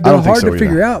 they're hard to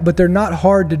figure out, but they're not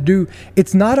hard to do.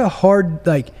 It's not a hard,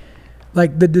 like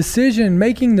the decision,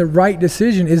 making the right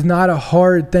decision is not a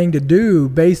hard thing to do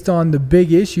based on the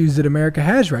big issues that America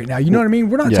has right now. You know what I mean?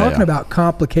 We're not talking about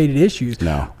complicated issues.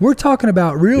 No. We're talking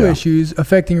about real issues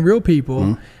affecting real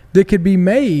people that could be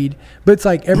made. But it's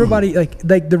like everybody,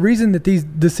 like the reason that these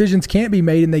decisions can't be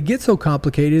made and they get so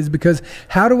complicated is because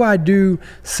how do I do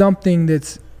something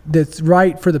that's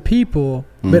right for the people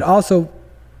but also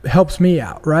helps me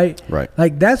out, right? Right.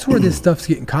 Like that's where this stuff's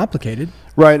getting complicated.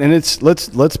 Right, and it's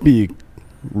let's be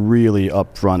really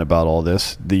upfront about all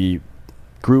this. The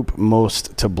group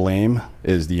most to blame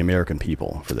is the American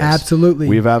people for this. Absolutely.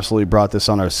 We've absolutely brought this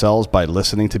on ourselves by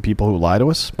listening to people who lie to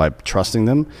us, by trusting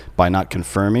them, by not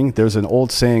confirming. There's an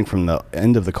old saying from the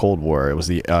end of the Cold War. It was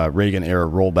the Reagan era,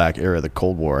 rollback era of the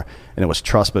Cold War, and it was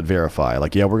trust but verify.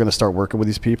 Like, yeah, we're going to start working with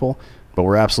these people, but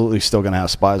we're absolutely still going to have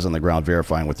spies on the ground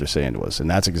verifying what they're saying to us. And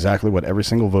that's exactly what every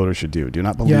single voter should do. Do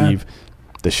not believe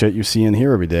the shit you see and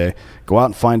hear every day. Go out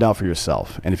and find out for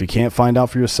yourself. And if you can't find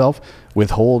out for yourself,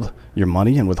 withhold your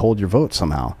money and withhold your vote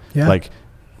somehow. Yeah. Like,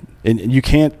 and you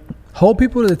can't hold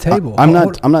people to the table. I'm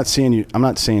not saying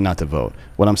not to vote.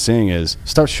 What I'm saying is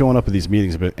start showing up at these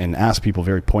meetings and ask people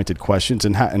very pointed questions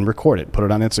and record it. Put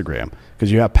it on Instagram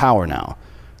because you have power now.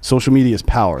 Social media is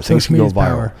power. Things can go viral.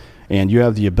 Power. And you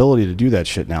have the ability to do that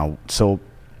shit now. So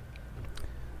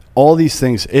all these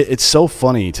things, it's so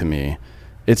funny to me.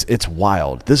 It's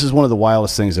wild. This is one of the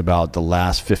wildest things about the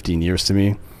last 15 years to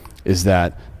me is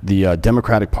that the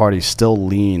Democratic Party still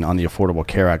lean on the Affordable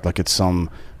Care Act like it's some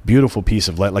beautiful piece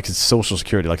of like it's Social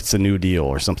Security, like it's a New Deal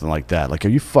or something like that. Like, are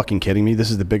you fucking kidding me?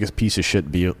 This is the biggest piece of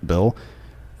shit bill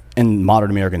in modern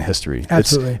American history.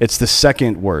 Absolutely. It's the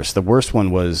second worst. The worst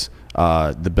one was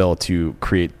the bill to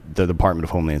create the Department of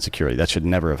Homeland Security. That should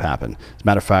never have happened. As a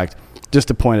matter of fact, just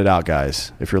to point it out,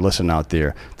 guys, if you're listening out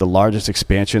there, the largest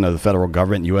expansion of the federal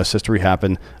government in U.S. history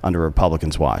happened under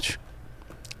Republicans' watch.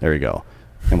 There you go.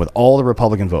 And with all the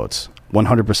Republican votes,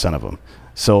 100% of them.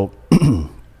 So the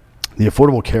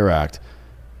Affordable Care Act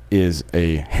is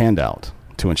a handout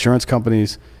to insurance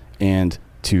companies and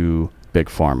to Big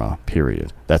Pharma,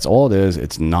 period. That's all it is.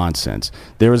 It's nonsense.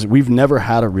 We've never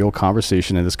had a real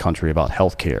conversation in this country about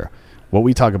health care. What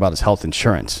we talk about is health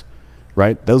insurance,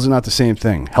 right? Those are not the same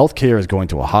thing. Health care is going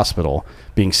to a hospital,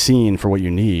 being seen for what you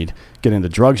need, getting the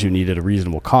drugs you need at a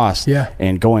reasonable cost,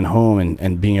 and going home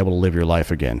and being able to live your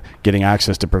life again. Getting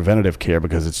access to preventative care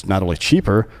because it's not only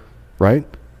cheaper, right?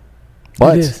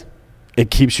 But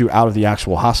it keeps you out of the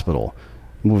actual hospital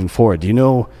moving forward. Do you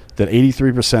know that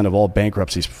 83% of all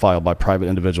bankruptcies filed by private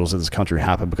individuals in this country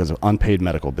happen because of unpaid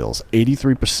medical bills?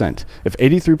 83%. If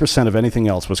 83% of anything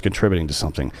else was contributing to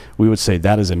something, we would say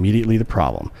that is immediately the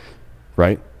problem,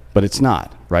 right? But it's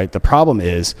not, right? The problem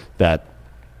is that,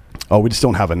 we just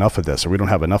don't have enough of this or we don't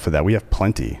have enough of that. We have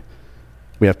plenty.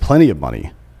 We have plenty of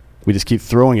money. We just keep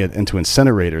throwing it into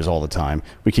incinerators all the time.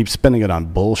 We keep spending it on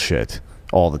bullshit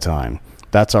all the time.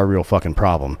 That's our real fucking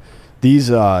problem. The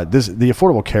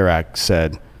Affordable Care Act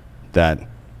said that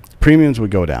premiums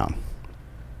would go down.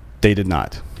 They did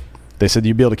not. They said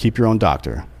you'd be able to keep your own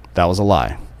doctor. That was a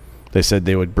lie. They said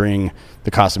they would bring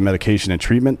the cost of medication and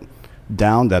treatment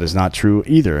down. That is not true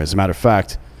either. As a matter of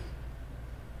fact,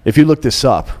 if you look this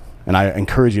up, and I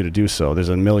encourage you to do so, there's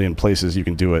a million places you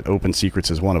can do it. Open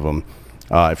Secrets is one of them.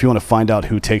 If you want to find out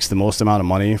who takes the most amount of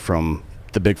money from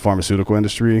the big pharmaceutical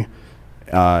industry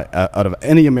out of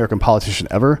any American politician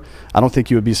ever, I don't think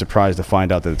you would be surprised to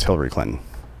find out that it's Hillary Clinton.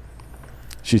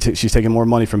 She's taken more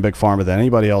money from Big Pharma than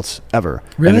anybody else ever.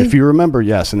 Really? And if you remember,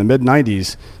 yes, in the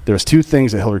mid-'90s, there was two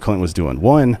things that Hillary Clinton was doing.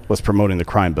 One was promoting the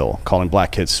crime bill, calling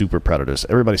black kids super predators.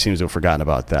 Everybody seems to have forgotten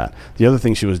about that. The other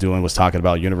thing she was doing was talking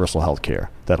about universal health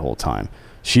care that whole time.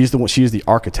 She is the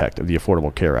architect of the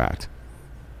Affordable Care Act.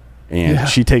 And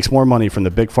she takes more money from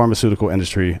the big pharmaceutical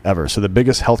industry ever. So the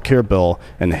biggest health care bill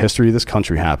in the history of this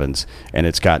country happens, and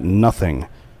it's got nothing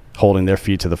holding their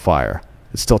feet to the fire.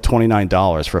 It's still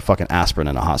 $29 for a fucking aspirin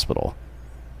in a hospital.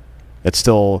 It's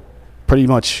still pretty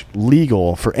much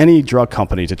legal for any drug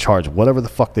company to charge whatever the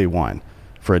fuck they want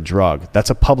for a drug. That's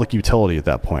a public utility at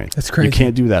that point. That's crazy. You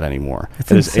can't do that anymore. It's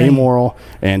it is insane. amoral,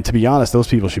 and to be honest, those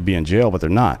people should be in jail, but they're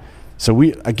not. So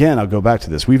I'll go back to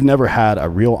this. We've never had a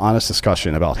real honest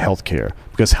discussion about healthcare,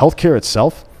 because healthcare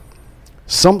itself,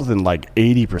 something like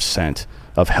 80%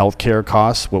 of healthcare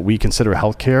costs, what we consider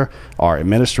healthcare, are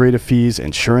administrative fees,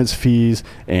 insurance fees,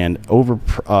 and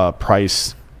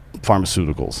overpriced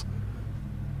pharmaceuticals.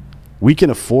 We can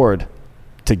afford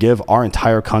to give our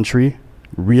entire country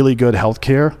really good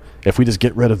healthcare if we just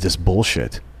get rid of this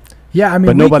bullshit. Yeah, I mean,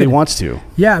 but nobody wants to.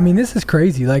 Yeah, I mean, this is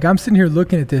crazy. Like, I'm sitting here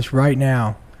looking at this right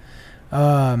now.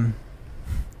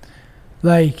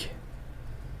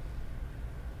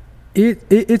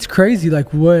 It's crazy. Like,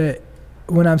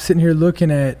 when I'm sitting here looking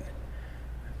at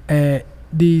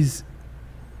these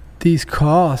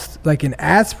costs, like an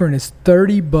aspirin is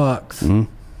 $30,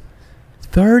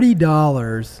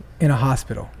 $30 in a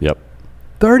hospital. Yep.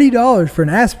 $30 for an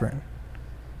aspirin.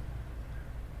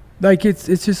 Like it's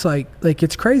just like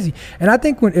it's crazy. And I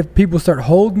think if people start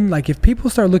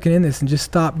looking in this and just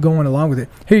stop going along with it.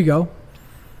 Here you go.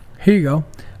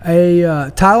 A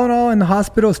Tylenol in the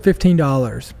hospital is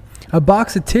 $15. A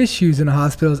box of tissues in the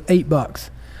hospital is $8.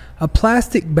 A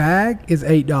plastic bag is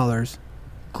 $8.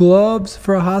 Gloves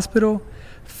for a hospital,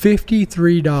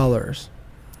 $53.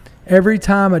 Every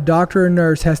time a doctor or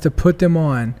nurse has to put them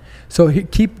on. So here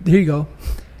you go.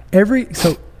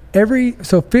 So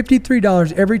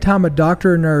 $53 every time a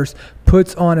doctor or nurse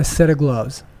puts on a set of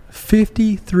gloves.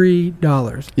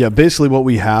 $53. Yeah, basically what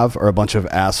we have are a bunch of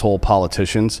asshole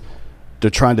politicians. They're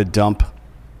trying to dump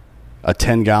a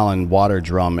 10-gallon water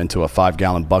drum into a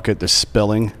 5-gallon bucket. They're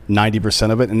spilling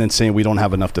 90% of it and then saying we don't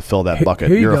have enough to fill that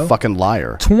bucket. You're a fucking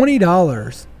liar.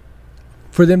 $20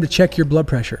 for them to check your blood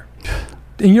pressure.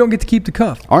 And you don't get to keep the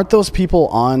cuff. Aren't those people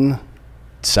on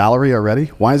salary already?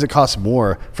 Why does it cost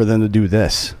more for them to do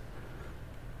this?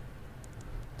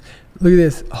 Look at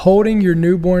this. Holding your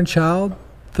newborn child,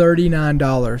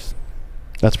 $39.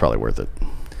 That's probably worth it.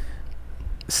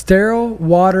 Sterile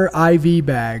water IV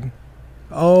bag.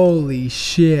 Holy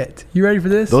shit. You ready for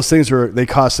this? Those things they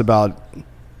cost about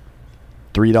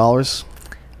 $3.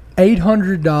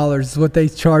 $800 is what they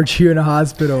charge you in a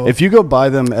hospital. If you go buy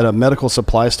them at a medical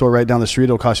supply store right down the street,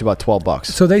 it'll cost you about $12.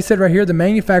 So they said right here the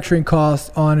manufacturing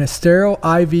cost on a sterile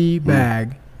IV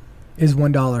bag is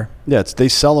 $1. Yeah, they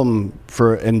sell them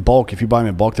in bulk. If you buy them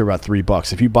in bulk, they're about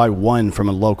 $3. If you buy one from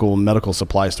a local medical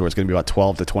supply store, it's going to be about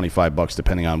 $12 to $25,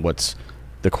 depending on what's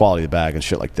the quality of the bag and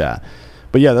shit like that.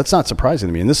 But yeah, that's not surprising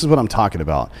to me. And this is what I'm talking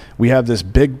about. We have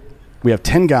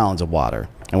 10 gallons of water,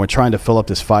 and we're trying to fill up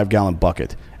this 5-gallon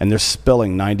bucket, and they're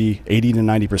spilling 80 to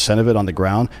 90% of it on the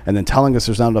ground, and then telling us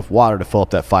there's not enough water to fill up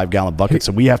that 5-gallon bucket,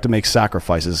 so we have to make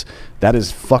sacrifices. That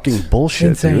is fucking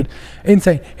bullshit, dude.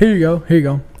 Insane. Here you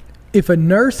go. If a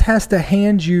nurse has to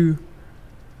hand you,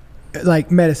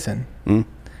 like, medicine,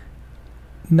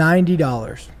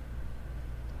 $90.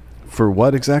 For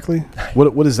what exactly?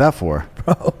 What is that for?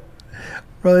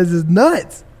 Bro, this is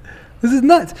nuts.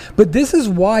 But this is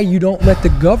why you don't let the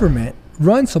government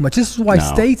run so much. This is why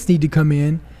states need to come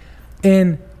in,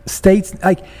 and states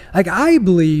like I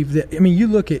believe that. I mean, you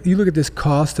look at this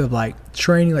cost of like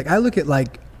training. Like I look at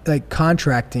like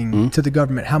contracting to the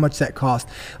government, how much that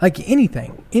costs. Like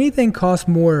anything costs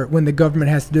more when the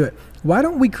government has to do it. Why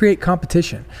don't we create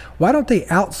competition? Why don't they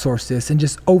outsource this and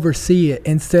just oversee it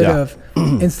instead of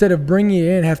bringing it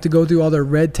in and have to go through all their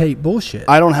red tape bullshit?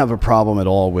 I don't have a problem at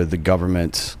all with the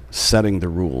government setting the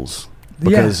rules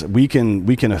because we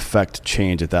can affect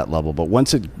change at that level. But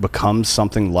once it becomes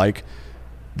something like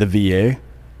the VA,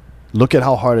 look at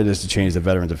how hard it is to change the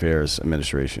Veterans Affairs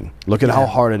Administration. Look at how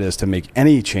hard it is to make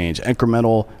any change,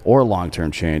 incremental or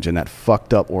long-term change, in that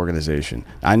fucked up organization.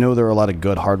 I know there are a lot of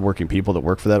good, hardworking people that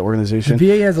work for that organization. The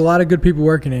VA has a lot of good people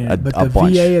working in it, but the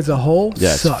VA as a whole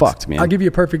sucks. It's fucked, man. I'll give you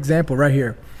a perfect example right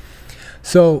here.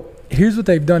 So here's what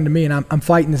they've done to me, and I'm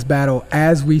fighting this battle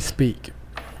as we speak.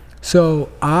 So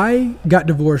I got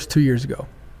divorced 2 years ago.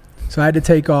 So I had to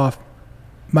take off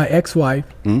my ex-wife,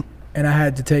 and I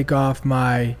had to take off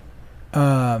my...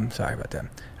 sorry about that.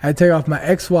 I had to take off my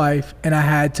ex-wife, and I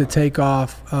had to take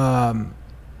off my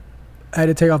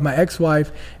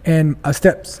ex-wife and a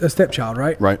stepchild,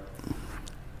 right? Right.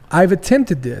 I've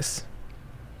attempted this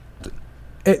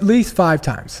at least 5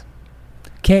 times.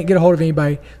 Can't get a hold of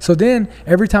anybody. So then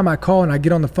every time I call and I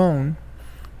get on the phone,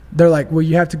 they're like, well,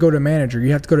 you have to go to a manager.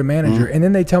 And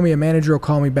then they tell me a manager will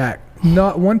call me back.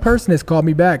 Not one person has called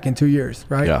me back in 2 years,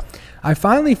 right? Yeah. I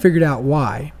finally figured out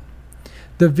why.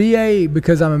 The VA,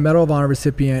 because I'm a Medal of Honor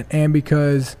recipient and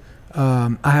because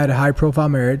I had a high-profile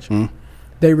marriage,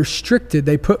 they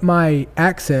put my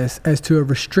access as to a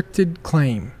restricted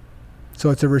claim. So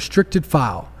it's a restricted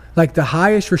file, like the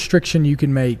highest restriction you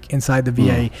can make inside the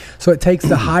VA. So it takes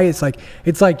the highest, like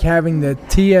it's like having the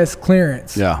TS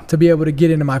clearance to be able to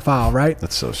get into my file, right?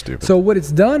 That's so stupid. So what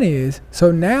it's done is,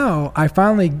 so now I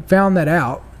finally found that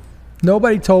out.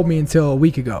 Nobody told me until a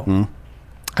week ago.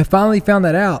 I finally found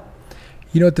that out.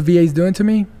 You know what the VA is doing to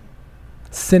me?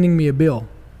 Sending me a bill.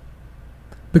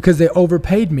 Because they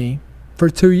overpaid me for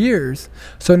 2 years.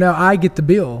 So now I get the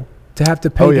bill to have to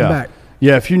pay them back.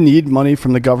 Yeah, if you need money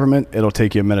from the government, it'll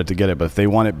take you a minute to get it. But if they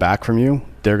want it back from you,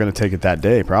 they're going to take it that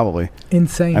day, probably.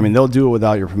 Insane. I mean, they'll do it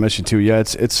without your permission, too. Yeah,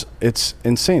 it's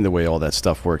insane the way all that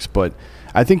stuff works. But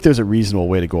I think there's a reasonable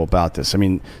way to go about this. I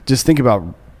mean, just think about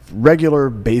regular,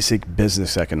 basic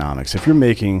business economics. If you're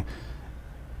making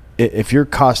if your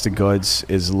cost of goods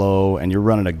is low and you're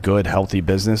running a good, healthy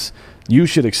business, you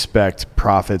should expect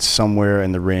profits somewhere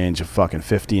in the range of fucking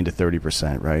 15 to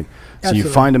 30%, right? Absolutely. So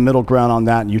you find a middle ground on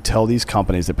that, and you tell these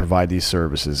companies that provide these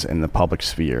services in the public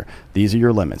sphere, these are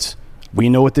your limits. We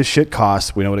know what this shit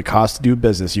costs. We know what it costs to do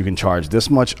business. You can charge this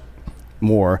much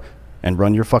more and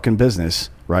run your fucking business,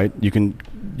 right? You can,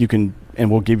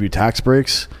 and we'll give you tax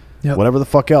breaks, whatever the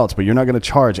fuck else, but you're not going to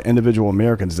charge individual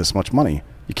Americans this much money.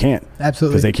 You can't.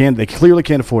 Absolutely. Because they clearly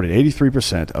can't afford it.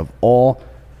 83% of all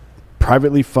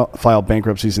privately filed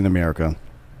bankruptcies in America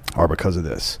are because of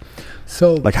this.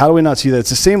 So, like, how do we not see that? It's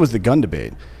the same as the gun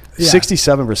debate.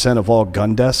 67% of all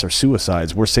gun deaths are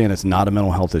suicides. We're saying it's not a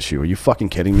mental health issue. Are you fucking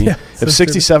kidding me? If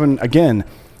 67, again,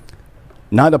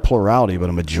 not a plurality, but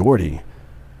a majority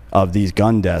of these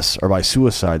gun deaths are by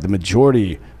suicide, the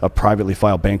majority of privately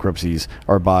filed bankruptcies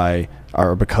are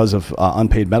because of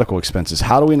unpaid medical expenses.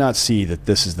 How do we not see that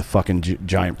this is the fucking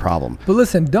giant problem? But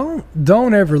listen,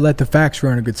 don't ever let the facts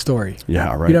ruin a good story.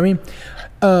 Yeah, right. You know what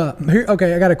I mean?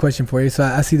 Okay, I got a question for you. So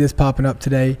I see this popping up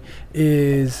today.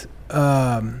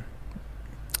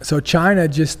 So China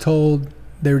just told,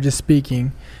 they were just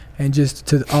speaking, and just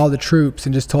to all the troops,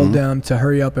 and just told them to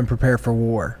hurry up and prepare for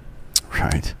war.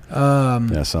 Right. Yeah,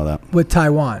 I saw that. With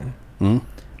Taiwan.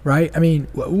 Right? I mean,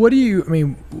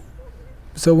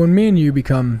 so when me and you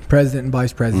become president and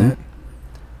vice president,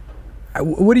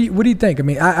 what do you think? I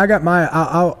mean, I got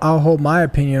I'll hold my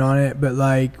opinion on it, but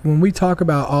like when we talk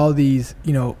about all these,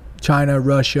 China,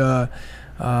 Russia,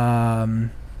 you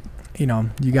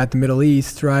got the Middle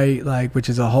East, right? Like, which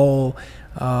is a whole,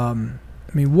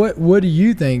 what do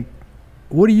you think?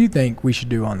 What do you think we should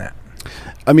do on that?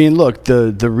 I mean, look,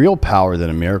 the real power that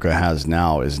America has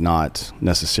now is not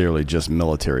necessarily just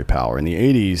military power. In the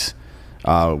 80s,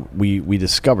 we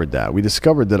discovered that. We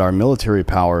discovered that our military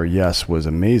power, yes, was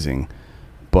amazing,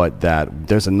 but that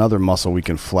there's another muscle we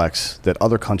can flex that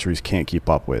other countries can't keep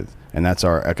up with, and that's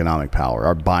our economic power,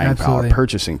 our buying power,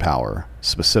 purchasing power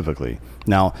specifically.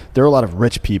 Now, there are a lot of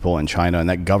rich people in China, and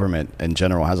that government in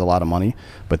general has a lot of money,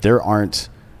 but there aren't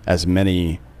as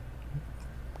many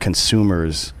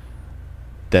consumers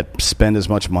that spend as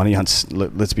much money on,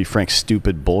 let's be frank,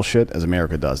 stupid bullshit as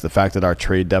America does. The fact that our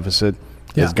trade deficit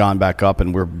has gone back up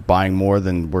and we're buying more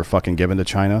than we're fucking giving to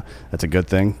China, that's a good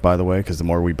thing, by the way, because the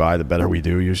more we buy, the better we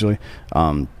do usually.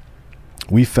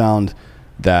 We found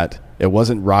that it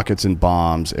wasn't rockets and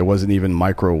bombs. It wasn't even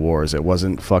micro wars. It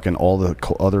wasn't fucking all the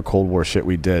other Cold War shit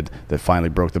we did that finally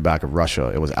broke the back of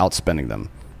Russia. It was outspending them.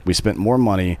 We spent more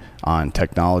money on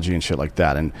technology and shit like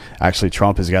that. And actually,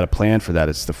 Trump has got a plan for that.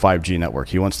 It's the 5G network.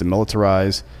 He wants to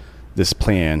militarize this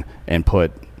plan and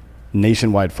put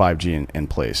nationwide 5G in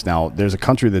place. Now, there's a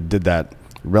country that did that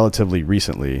relatively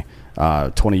recently,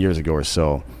 20 years ago or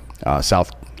so.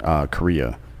 South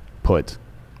Korea put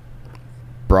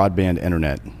broadband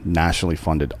internet nationally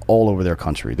funded all over their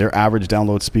country. Their average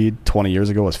download speed 20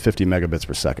 years ago was 50 megabits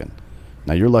per second.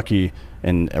 Now, you're lucky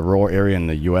in a rural area in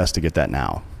the U.S. to get that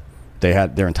now.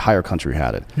 Their entire country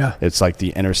had it. Yeah. It's like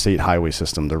the interstate highway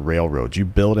system, the railroads. You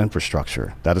build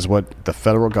infrastructure. That is what the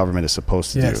federal government is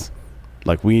supposed to do.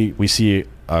 Like we see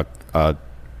a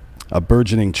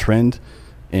burgeoning trend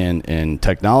in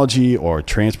technology or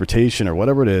transportation or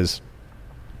whatever it is.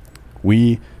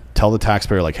 We tell the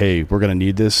taxpayer, like, hey, we're going to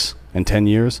need this in 10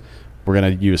 years. We're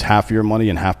going to use half your money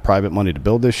and half private money to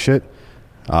build this shit.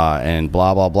 And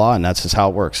blah, blah, blah. And that's just how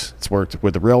it works. It's worked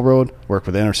with the railroad, worked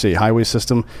with the interstate highway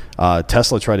system.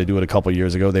 Tesla tried to do it a couple of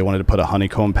years ago. They wanted to put a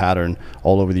honeycomb pattern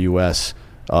all over the U.S.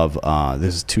 of,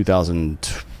 this is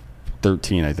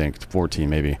 2013, I think, 14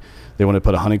 maybe. They wanted to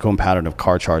put a honeycomb pattern of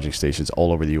car charging stations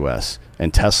all over the U.S.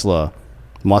 And Tesla,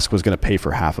 Musk was going to pay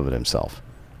for half of it himself.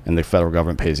 And the federal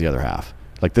government pays the other half.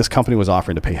 Like, this company was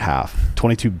offering to pay half,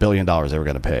 $22 billion they were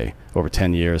going to pay over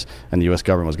 10 years, and the U.S.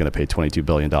 government was going to pay $22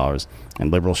 billion,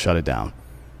 and liberals shut it down.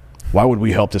 Why would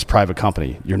we help this private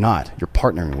company? You're not. You're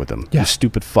partnering with them. You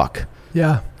stupid fuck.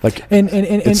 Yeah. Like, and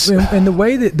the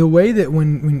way that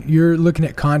when you're looking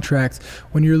at contracts,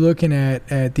 when you're looking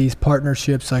at these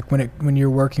partnerships, like when you're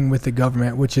working with the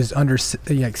government, which is under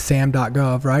like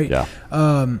sam.gov, right? Yeah.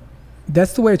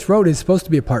 That's the way it's wrote. It's supposed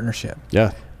to be a partnership.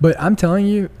 Yeah. But I'm telling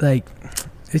you, like,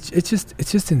 it's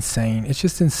just insane. It's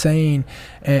just insane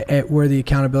at where the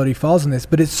accountability falls in this.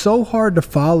 But it's so hard to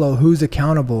follow who's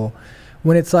accountable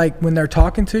when it's like when they're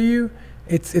talking to you,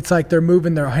 it's like they're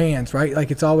moving their hands, right?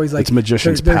 Like it's always like it's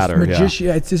magician's pattern.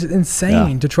 Yeah, it's just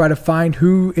insane to try to find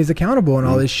who is accountable in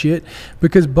all this shit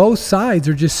because both sides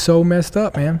are just so messed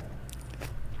up, man.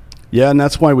 Yeah, and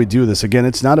that's why we do this. Again,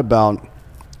 it's not about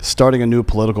starting a new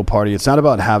political party. It's not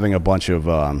about having a bunch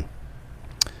of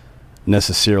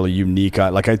necessarily unique.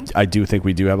 Like I do think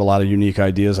we do have a lot of unique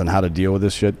ideas on how to deal with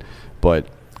this shit, but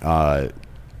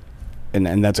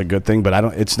and that's a good thing.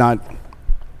 But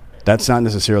that's not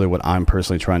necessarily what I'm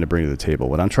personally trying to bring to the table.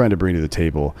 What I'm trying to bring to the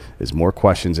table is more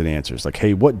questions and answers. Like,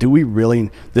 hey, what do we really,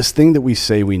 this thing that we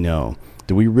say we know,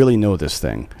 do we really know this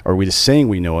thing? Or are we just saying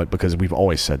we know it because we've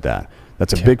always said that?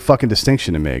 That's a big fucking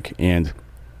distinction to make. And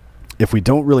if we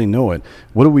don't really know it,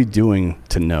 what are we doing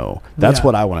to know? That's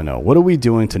what I want to know. What are we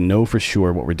doing to know for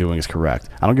sure what we're doing is correct?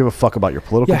 I don't give a fuck about your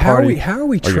political party. How are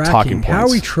we tracking? How are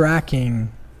we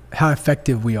tracking how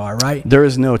effective we are, right? There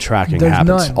is no tracking. There's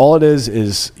happens. none. All it is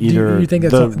either you think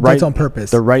that's on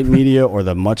purpose. The right media or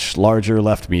the much larger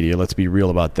left media, let's be real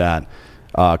about that,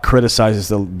 criticizes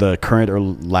the current or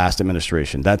last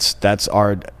administration. That's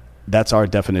our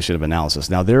definition of analysis.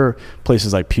 Now there are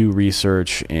places like Pew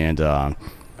Research and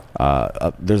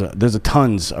there's a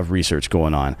tons of research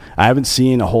going on. I haven't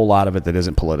seen a whole lot of it that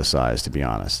isn't politicized, to be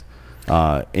honest.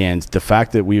 And the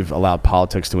fact that we've allowed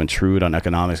politics to intrude on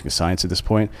economics and science at this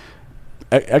point,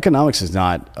 economics is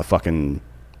not a fucking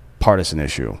partisan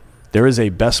issue. There is a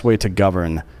best way to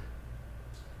govern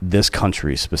this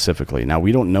country specifically. Now,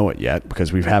 we don't know it yet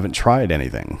because we haven't tried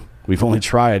anything. We've only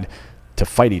tried to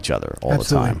fight each other all the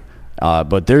time.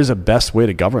 But there's a best way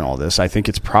to govern all this. I think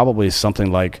it's probably something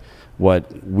like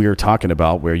what we're talking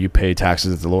about, where you pay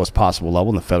taxes at the lowest possible level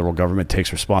and the federal government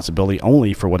takes responsibility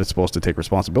only for what it's supposed to take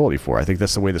responsibility for. I think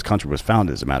that's the way this country was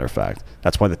founded, as a matter of fact.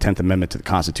 That's why the 10th Amendment to the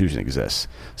Constitution exists.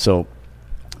 So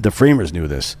the framers knew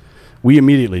this. We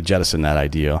immediately jettisoned that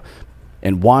idea.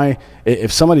 And why,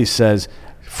 if somebody says,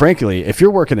 frankly, if you're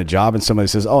working a job and somebody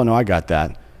says, oh, no, I got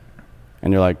that,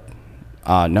 and you're like,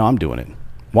 no, I'm doing it.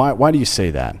 Why do you say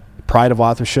that? Pride of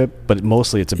authorship, but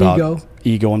mostly it's about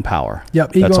ego and power.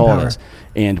 Yep, ego that's and all power. it is.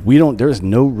 And there is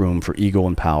no room for ego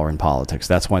and power in politics.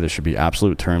 That's why there should be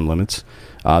absolute term limits.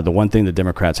 The one thing the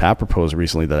Democrats have proposed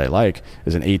recently that I like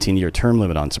is an 18-year term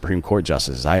limit on Supreme Court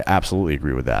justices. I absolutely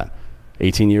agree with that.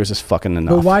 18 years is fucking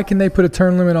enough. But why can they put a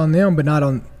term limit on them but not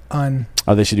on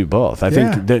Oh, they should do both. I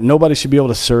think that nobody should be able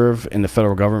to serve in the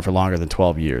federal government for longer than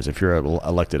 12 years if you're an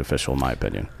elected official, in my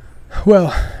opinion.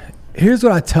 Well, here's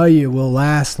what I tell you will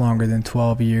last longer than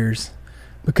 12 years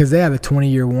because they have a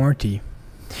 20-year warranty.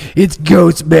 It's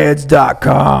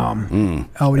ghostbeds.com.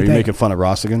 Are you making fun of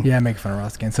Ross again? Yeah, I'm making fun of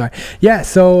Ross again. Sorry. Yeah,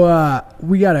 so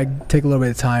we got to take a little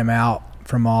bit of time out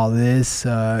from all this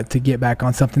to get back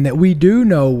on something that we do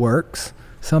know works,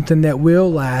 something that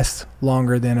will last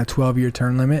longer than a 12-year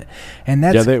term limit. And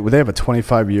that's they have a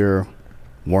 25-year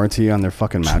warranty on their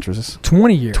fucking mattresses.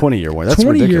 20-year. 20-year warranty. That's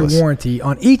 20-year ridiculous. warranty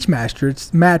on each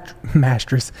mattress.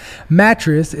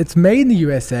 It's made in the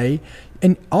USA,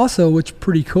 and also what's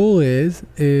pretty cool is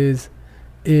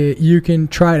you can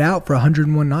try it out for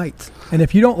 101 nights, and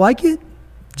if you don't like it,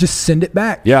 just send it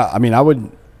back. Yeah, I mean, I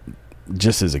would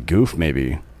just as a goof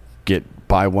maybe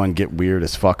buy one, get weird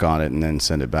as fuck on it, and then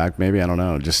send it back. Maybe, I don't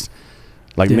know, just.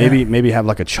 Like maybe have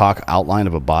like a chalk outline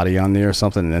of a body on there or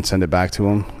something, and then send it back to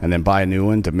them, and then buy a new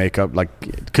one to make up, like,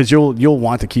 because you'll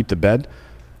want to keep the bed,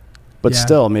 but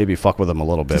still maybe fuck with them a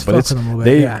little bit. But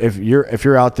if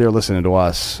you're out there listening to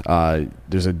us,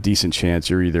 there's a decent chance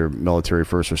you're either military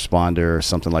first responder or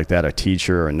something like that, a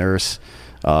teacher or a nurse,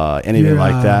 anything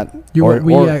like that. You're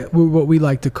what we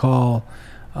like to call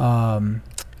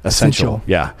essential.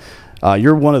 Yeah.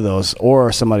 You're one of those,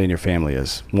 or somebody in your family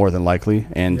is, more than likely.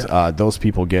 And those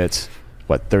people get,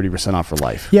 30% off for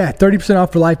life? Yeah, 30%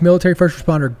 off for life. Military first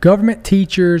responder, government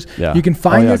teachers. Yeah. You can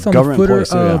find this on the footer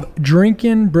of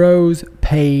Drinkin Bros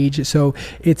page. So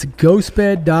it's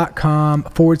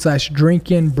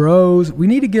ghostbed.com/Drinkin Bros. We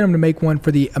need to get them to make one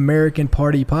for the American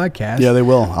Party podcast. Yeah, they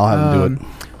will. I'll have them do it.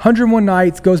 101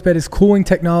 nights. Ghost Bed is cooling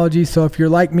technology. So if you're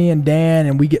like me and Dan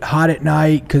and we get hot at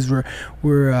night because we're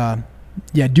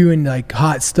doing like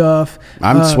hot stuff.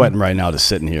 I'm sweating right now just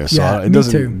sitting here, so it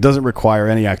doesn't require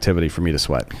any activity for me to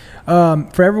sweat.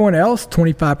 For everyone else,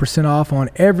 25% off on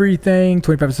everything,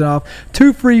 25% off.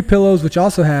 2 free pillows, which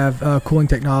also have cooling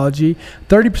technology.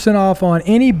 30% off on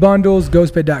any bundles,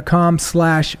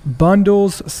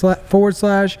 ghostbed.com/bundles/.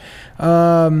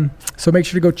 So make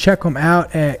sure to go check them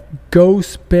out at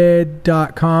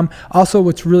ghostbed.com. Also,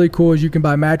 what's really cool is you can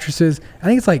buy mattresses. I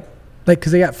think it's like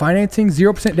because they got financing,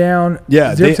 0% down,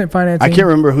 0% financing. I can't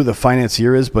remember who the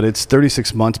financier is, but it's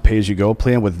 36 months pay-as-you-go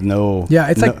plan with no. Yeah,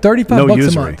 it's like $35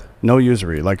 a month. No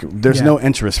usury. Like there's no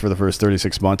interest for the first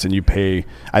 36 months, and you pay.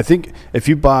 I think if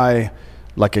you buy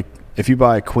a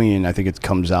queen, I think it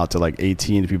comes out to like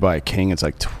 18. If you buy a king, it's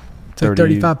like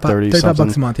 30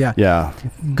 $35 a month. Yeah. Yeah.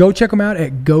 Go check them out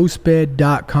at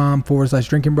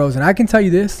ghostbed.com/Drinkin Bros. And I can tell you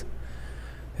this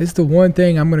is the one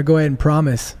thing I'm going to go ahead and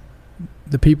promise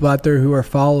the people out there who are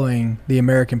following the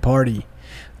American Party,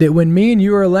 that when me and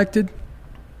you are elected,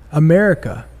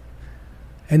 America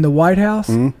and the White House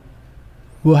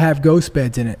will have ghost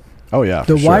beds in it. Oh yeah,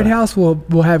 the White House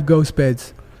will have ghost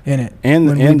beds in it, and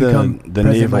the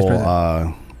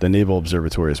Naval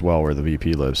Observatory as well, where the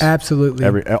VP lives.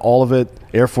 Absolutely, all of it.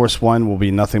 Air Force One will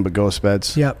be nothing but ghost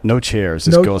beds. Yep. No chairs,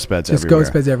 just ghost beds everywhere. Just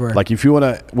ghost beds everywhere. Like if you want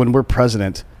to, when we're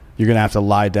president, you're gonna have to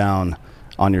lie down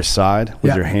on your side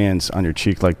with your hands on your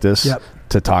cheek like this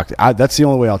to talk. That's the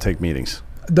only way I'll take meetings.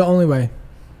 The only way.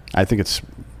 I think it's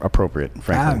appropriate,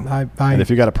 frankly. And if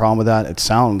you got a problem with that, it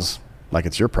sounds like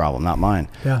it's your problem, not mine.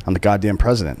 Yeah. I'm the goddamn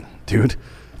president, dude.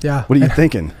 Yeah. What are you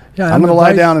thinking? Yeah, I'm going to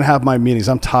lie down and have my meetings.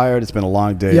 I'm tired. It's been a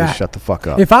long day. Yeah. Just shut the fuck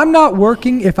up. If I'm not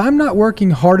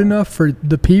working hard enough for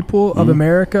the people of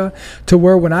America to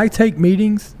where when I take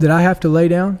meetings that I have to lay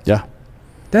down. Yeah.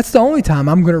 That's the only time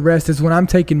I'm going to rest is when I'm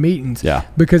taking meetings. Yeah.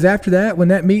 Because after that, when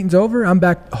that meeting's over, I'm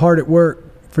back hard at work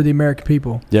for the American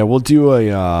people. Yeah, we'll do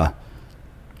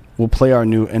we'll play our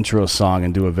new intro song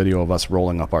and do a video of us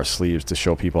rolling up our sleeves to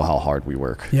show people how hard we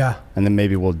work. Yeah. And then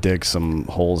maybe we'll dig some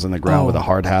holes in the ground with a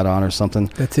hard hat on or something.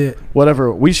 That's it.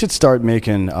 Whatever. We should start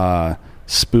making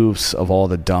spoofs of all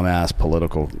the dumbass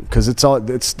political, because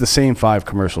it's the same 5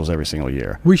 commercials every single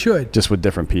year. We should. Just with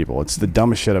different people. It's the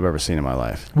dumbest shit I've ever seen in my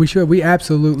life. We should. We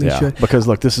absolutely should. Because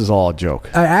look, this is all a joke.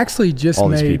 I actually just all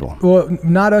made these people. Well,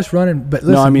 not us running, but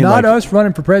listen, no, I mean, not like, us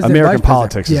running for president. American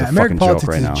politics is a fucking joke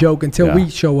right now. Is a joke until we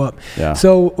show up. Yeah.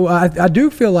 So I do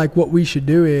feel like what we should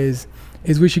do is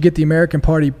we should get the American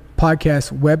Party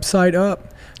podcast website up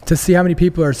to see how many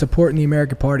people are supporting the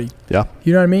American Party. Yeah.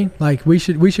 You know what I mean? Like we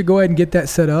should go ahead and get that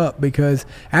set up, because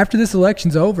after this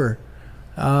election's over,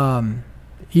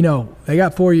 you know, they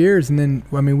got 4 years, and then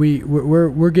I mean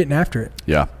we're getting after it.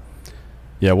 Yeah.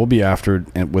 Yeah, we'll be after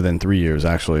it within 3 years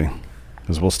actually,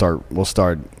 because we'll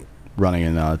start running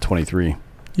in 23.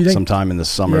 Sometime in the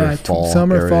summer,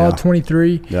 fall area. Fall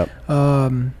 23. Yep.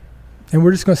 And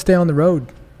we're just going to stay on the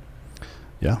road.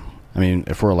 Yeah. I mean,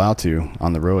 if we're allowed to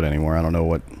on the road anymore, I don't know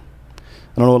what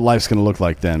life's going to look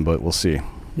like then, but we'll see.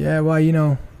 Yeah, well, you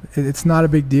know, it's not a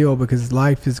big deal, because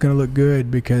life is going to look good,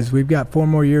 because we've got 4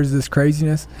 more years of this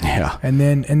craziness. Yeah. And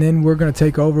then we're going to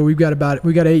take over. We got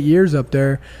 8 years up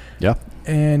there. Yeah.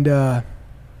 And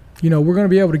you know, we're going to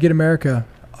be able to get America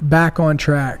back on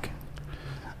track.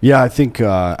 Yeah, I think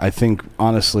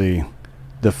honestly,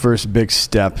 the first big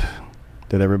step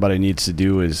that everybody needs to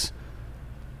do is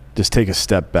just take a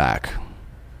step back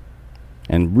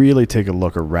and really take a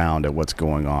look around at what's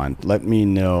going on. Let me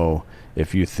know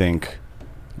if you think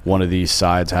one of these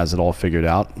sides has it all figured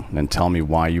out, and tell me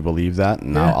why you believe that,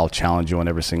 and I'll challenge you on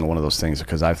every single one of those things,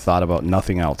 because I've thought about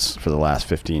nothing else for the last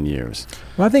 15 years.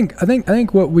 Well, I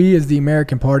think what we as the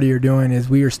American Party are doing is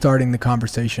we are starting the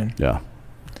conversation. Yeah.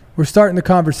 We're starting the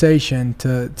conversation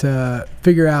to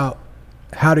figure out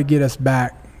how to get us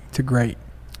back to great.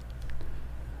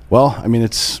 Well, I mean,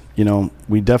 it's, you know,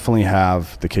 we definitely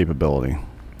have the capability.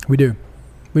 We do.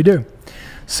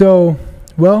 So,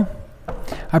 well,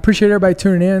 I appreciate everybody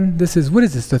tuning in. What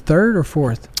is this, the 3rd or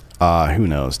 4th? Who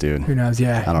knows, dude? Who knows?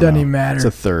 Yeah, I don't doesn't know. even matter.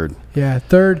 It's a 3rd. Yeah,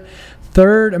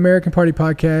 third American Party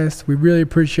podcast. We really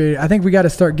appreciate it. I think we got to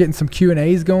start getting some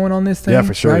Q&As going on this thing. Yeah,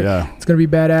 for sure. Right? Yeah, it's going to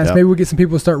be badass. Yep. Maybe we'll get some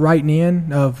people to start writing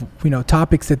in of, you know,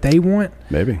 topics that they want.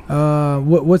 Maybe.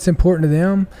 What's important to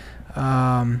them.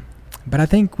 But I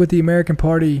think with the American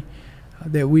Party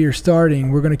that we are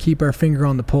starting, we're going to keep our finger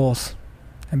on the pulse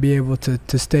and be able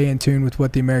to stay in tune with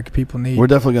what the American people need. We're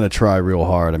definitely going to try real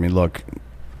hard. I mean, look,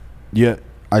 yeah,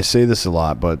 I say this a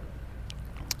lot, but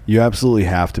you absolutely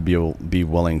have to be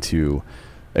willing to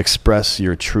express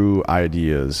your true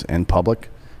ideas in public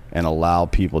and allow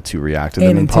people to react to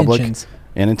them in public.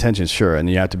 And intentions, sure. And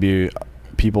you have to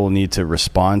people need to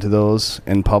respond to those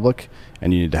in public,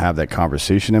 and you need to have that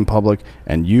conversation in public.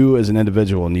 And you as an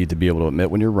individual need to be able to admit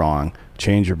when you're wrong,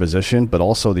 change your position, but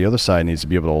also the other side needs to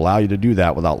be able to allow you to do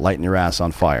that without lighting your ass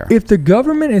on fire. If the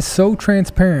government is so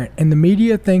transparent, and the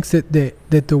media thinks that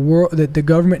the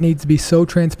government needs to be so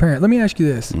transparent, let me ask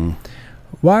you this.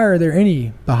 Why are there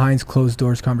any behind closed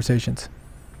doors conversations?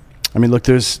 I mean, look,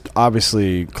 there's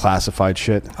obviously classified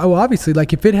shit. Oh, obviously,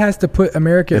 like if it has to put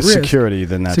America at risk. Security,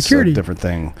 then that's a different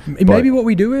thing. Maybe what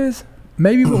we do is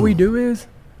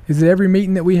that every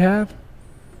meeting that we have,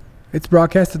 it's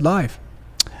broadcasted live.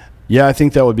 Yeah, I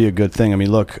think that would be a good thing. I mean,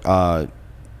 look, why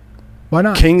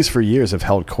not? Kings for years have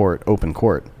held open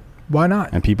court. Why not?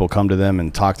 And people come to them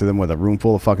and talk to them with a room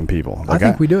full of fucking people. Like I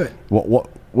think we do it.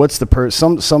 What's the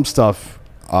some stuff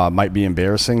might be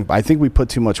embarrassing. I think we put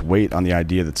too much weight on the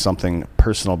idea that something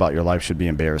personal about your life should be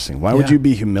embarrassing. Why would you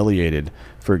be humiliated,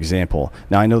 for example?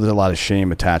 Now, I know there's a lot of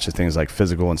shame attached to things like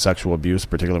physical and sexual abuse,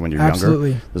 particularly when you're younger.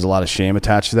 There's a lot of shame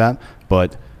attached to that,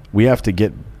 but we have to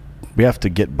get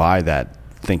by that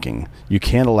thinking. You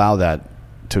can't allow that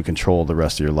to control the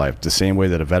rest of your life. The same way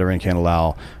that a veteran can't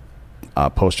allow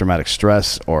post-traumatic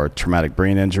stress or traumatic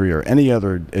brain injury or any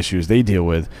other issues they deal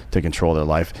with to control their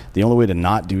life. The only way to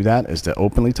not do that is to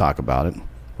openly talk about it,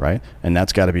 right? And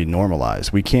that's got to be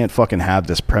normalized. We can't fucking have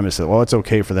this premise that, well, it's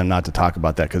okay for them not to talk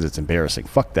about that because it's embarrassing.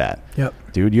 Fuck that. Yep.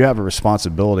 Dude, you have a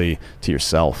responsibility to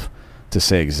yourself to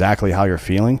say exactly how you're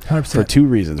feeling 100%. For two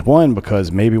reasons. One,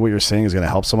 because maybe what you're saying is going to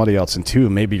help somebody else. And two,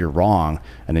 maybe you're wrong.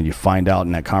 And then you find out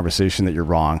in that conversation that you're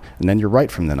wrong. And then you're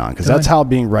right from then on. Because that's how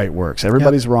being right works.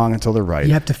 Everybody's wrong until they're right.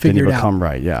 You have to figure it out. Then you become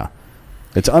right. Yeah.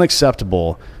 It's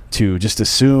unacceptable to just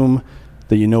assume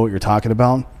that you know what you're talking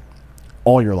about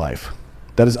all your life.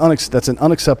 That's an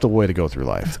unacceptable way to go through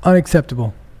life. It's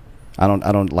unacceptable. I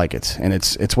don't like it. And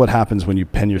it's what happens when you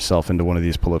pin yourself into one of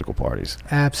these political parties.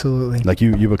 Absolutely. Like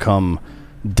you become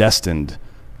destined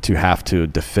to have to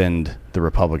defend the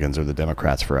Republicans or the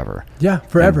Democrats forever. Yeah,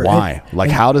 forever. And why?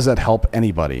 How does that help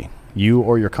anybody? You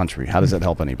or your country? How does that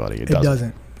help anybody? It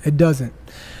doesn't. It doesn't.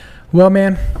 Well,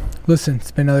 man, listen, it's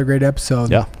been another great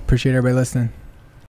episode. Yeah. Appreciate everybody listening.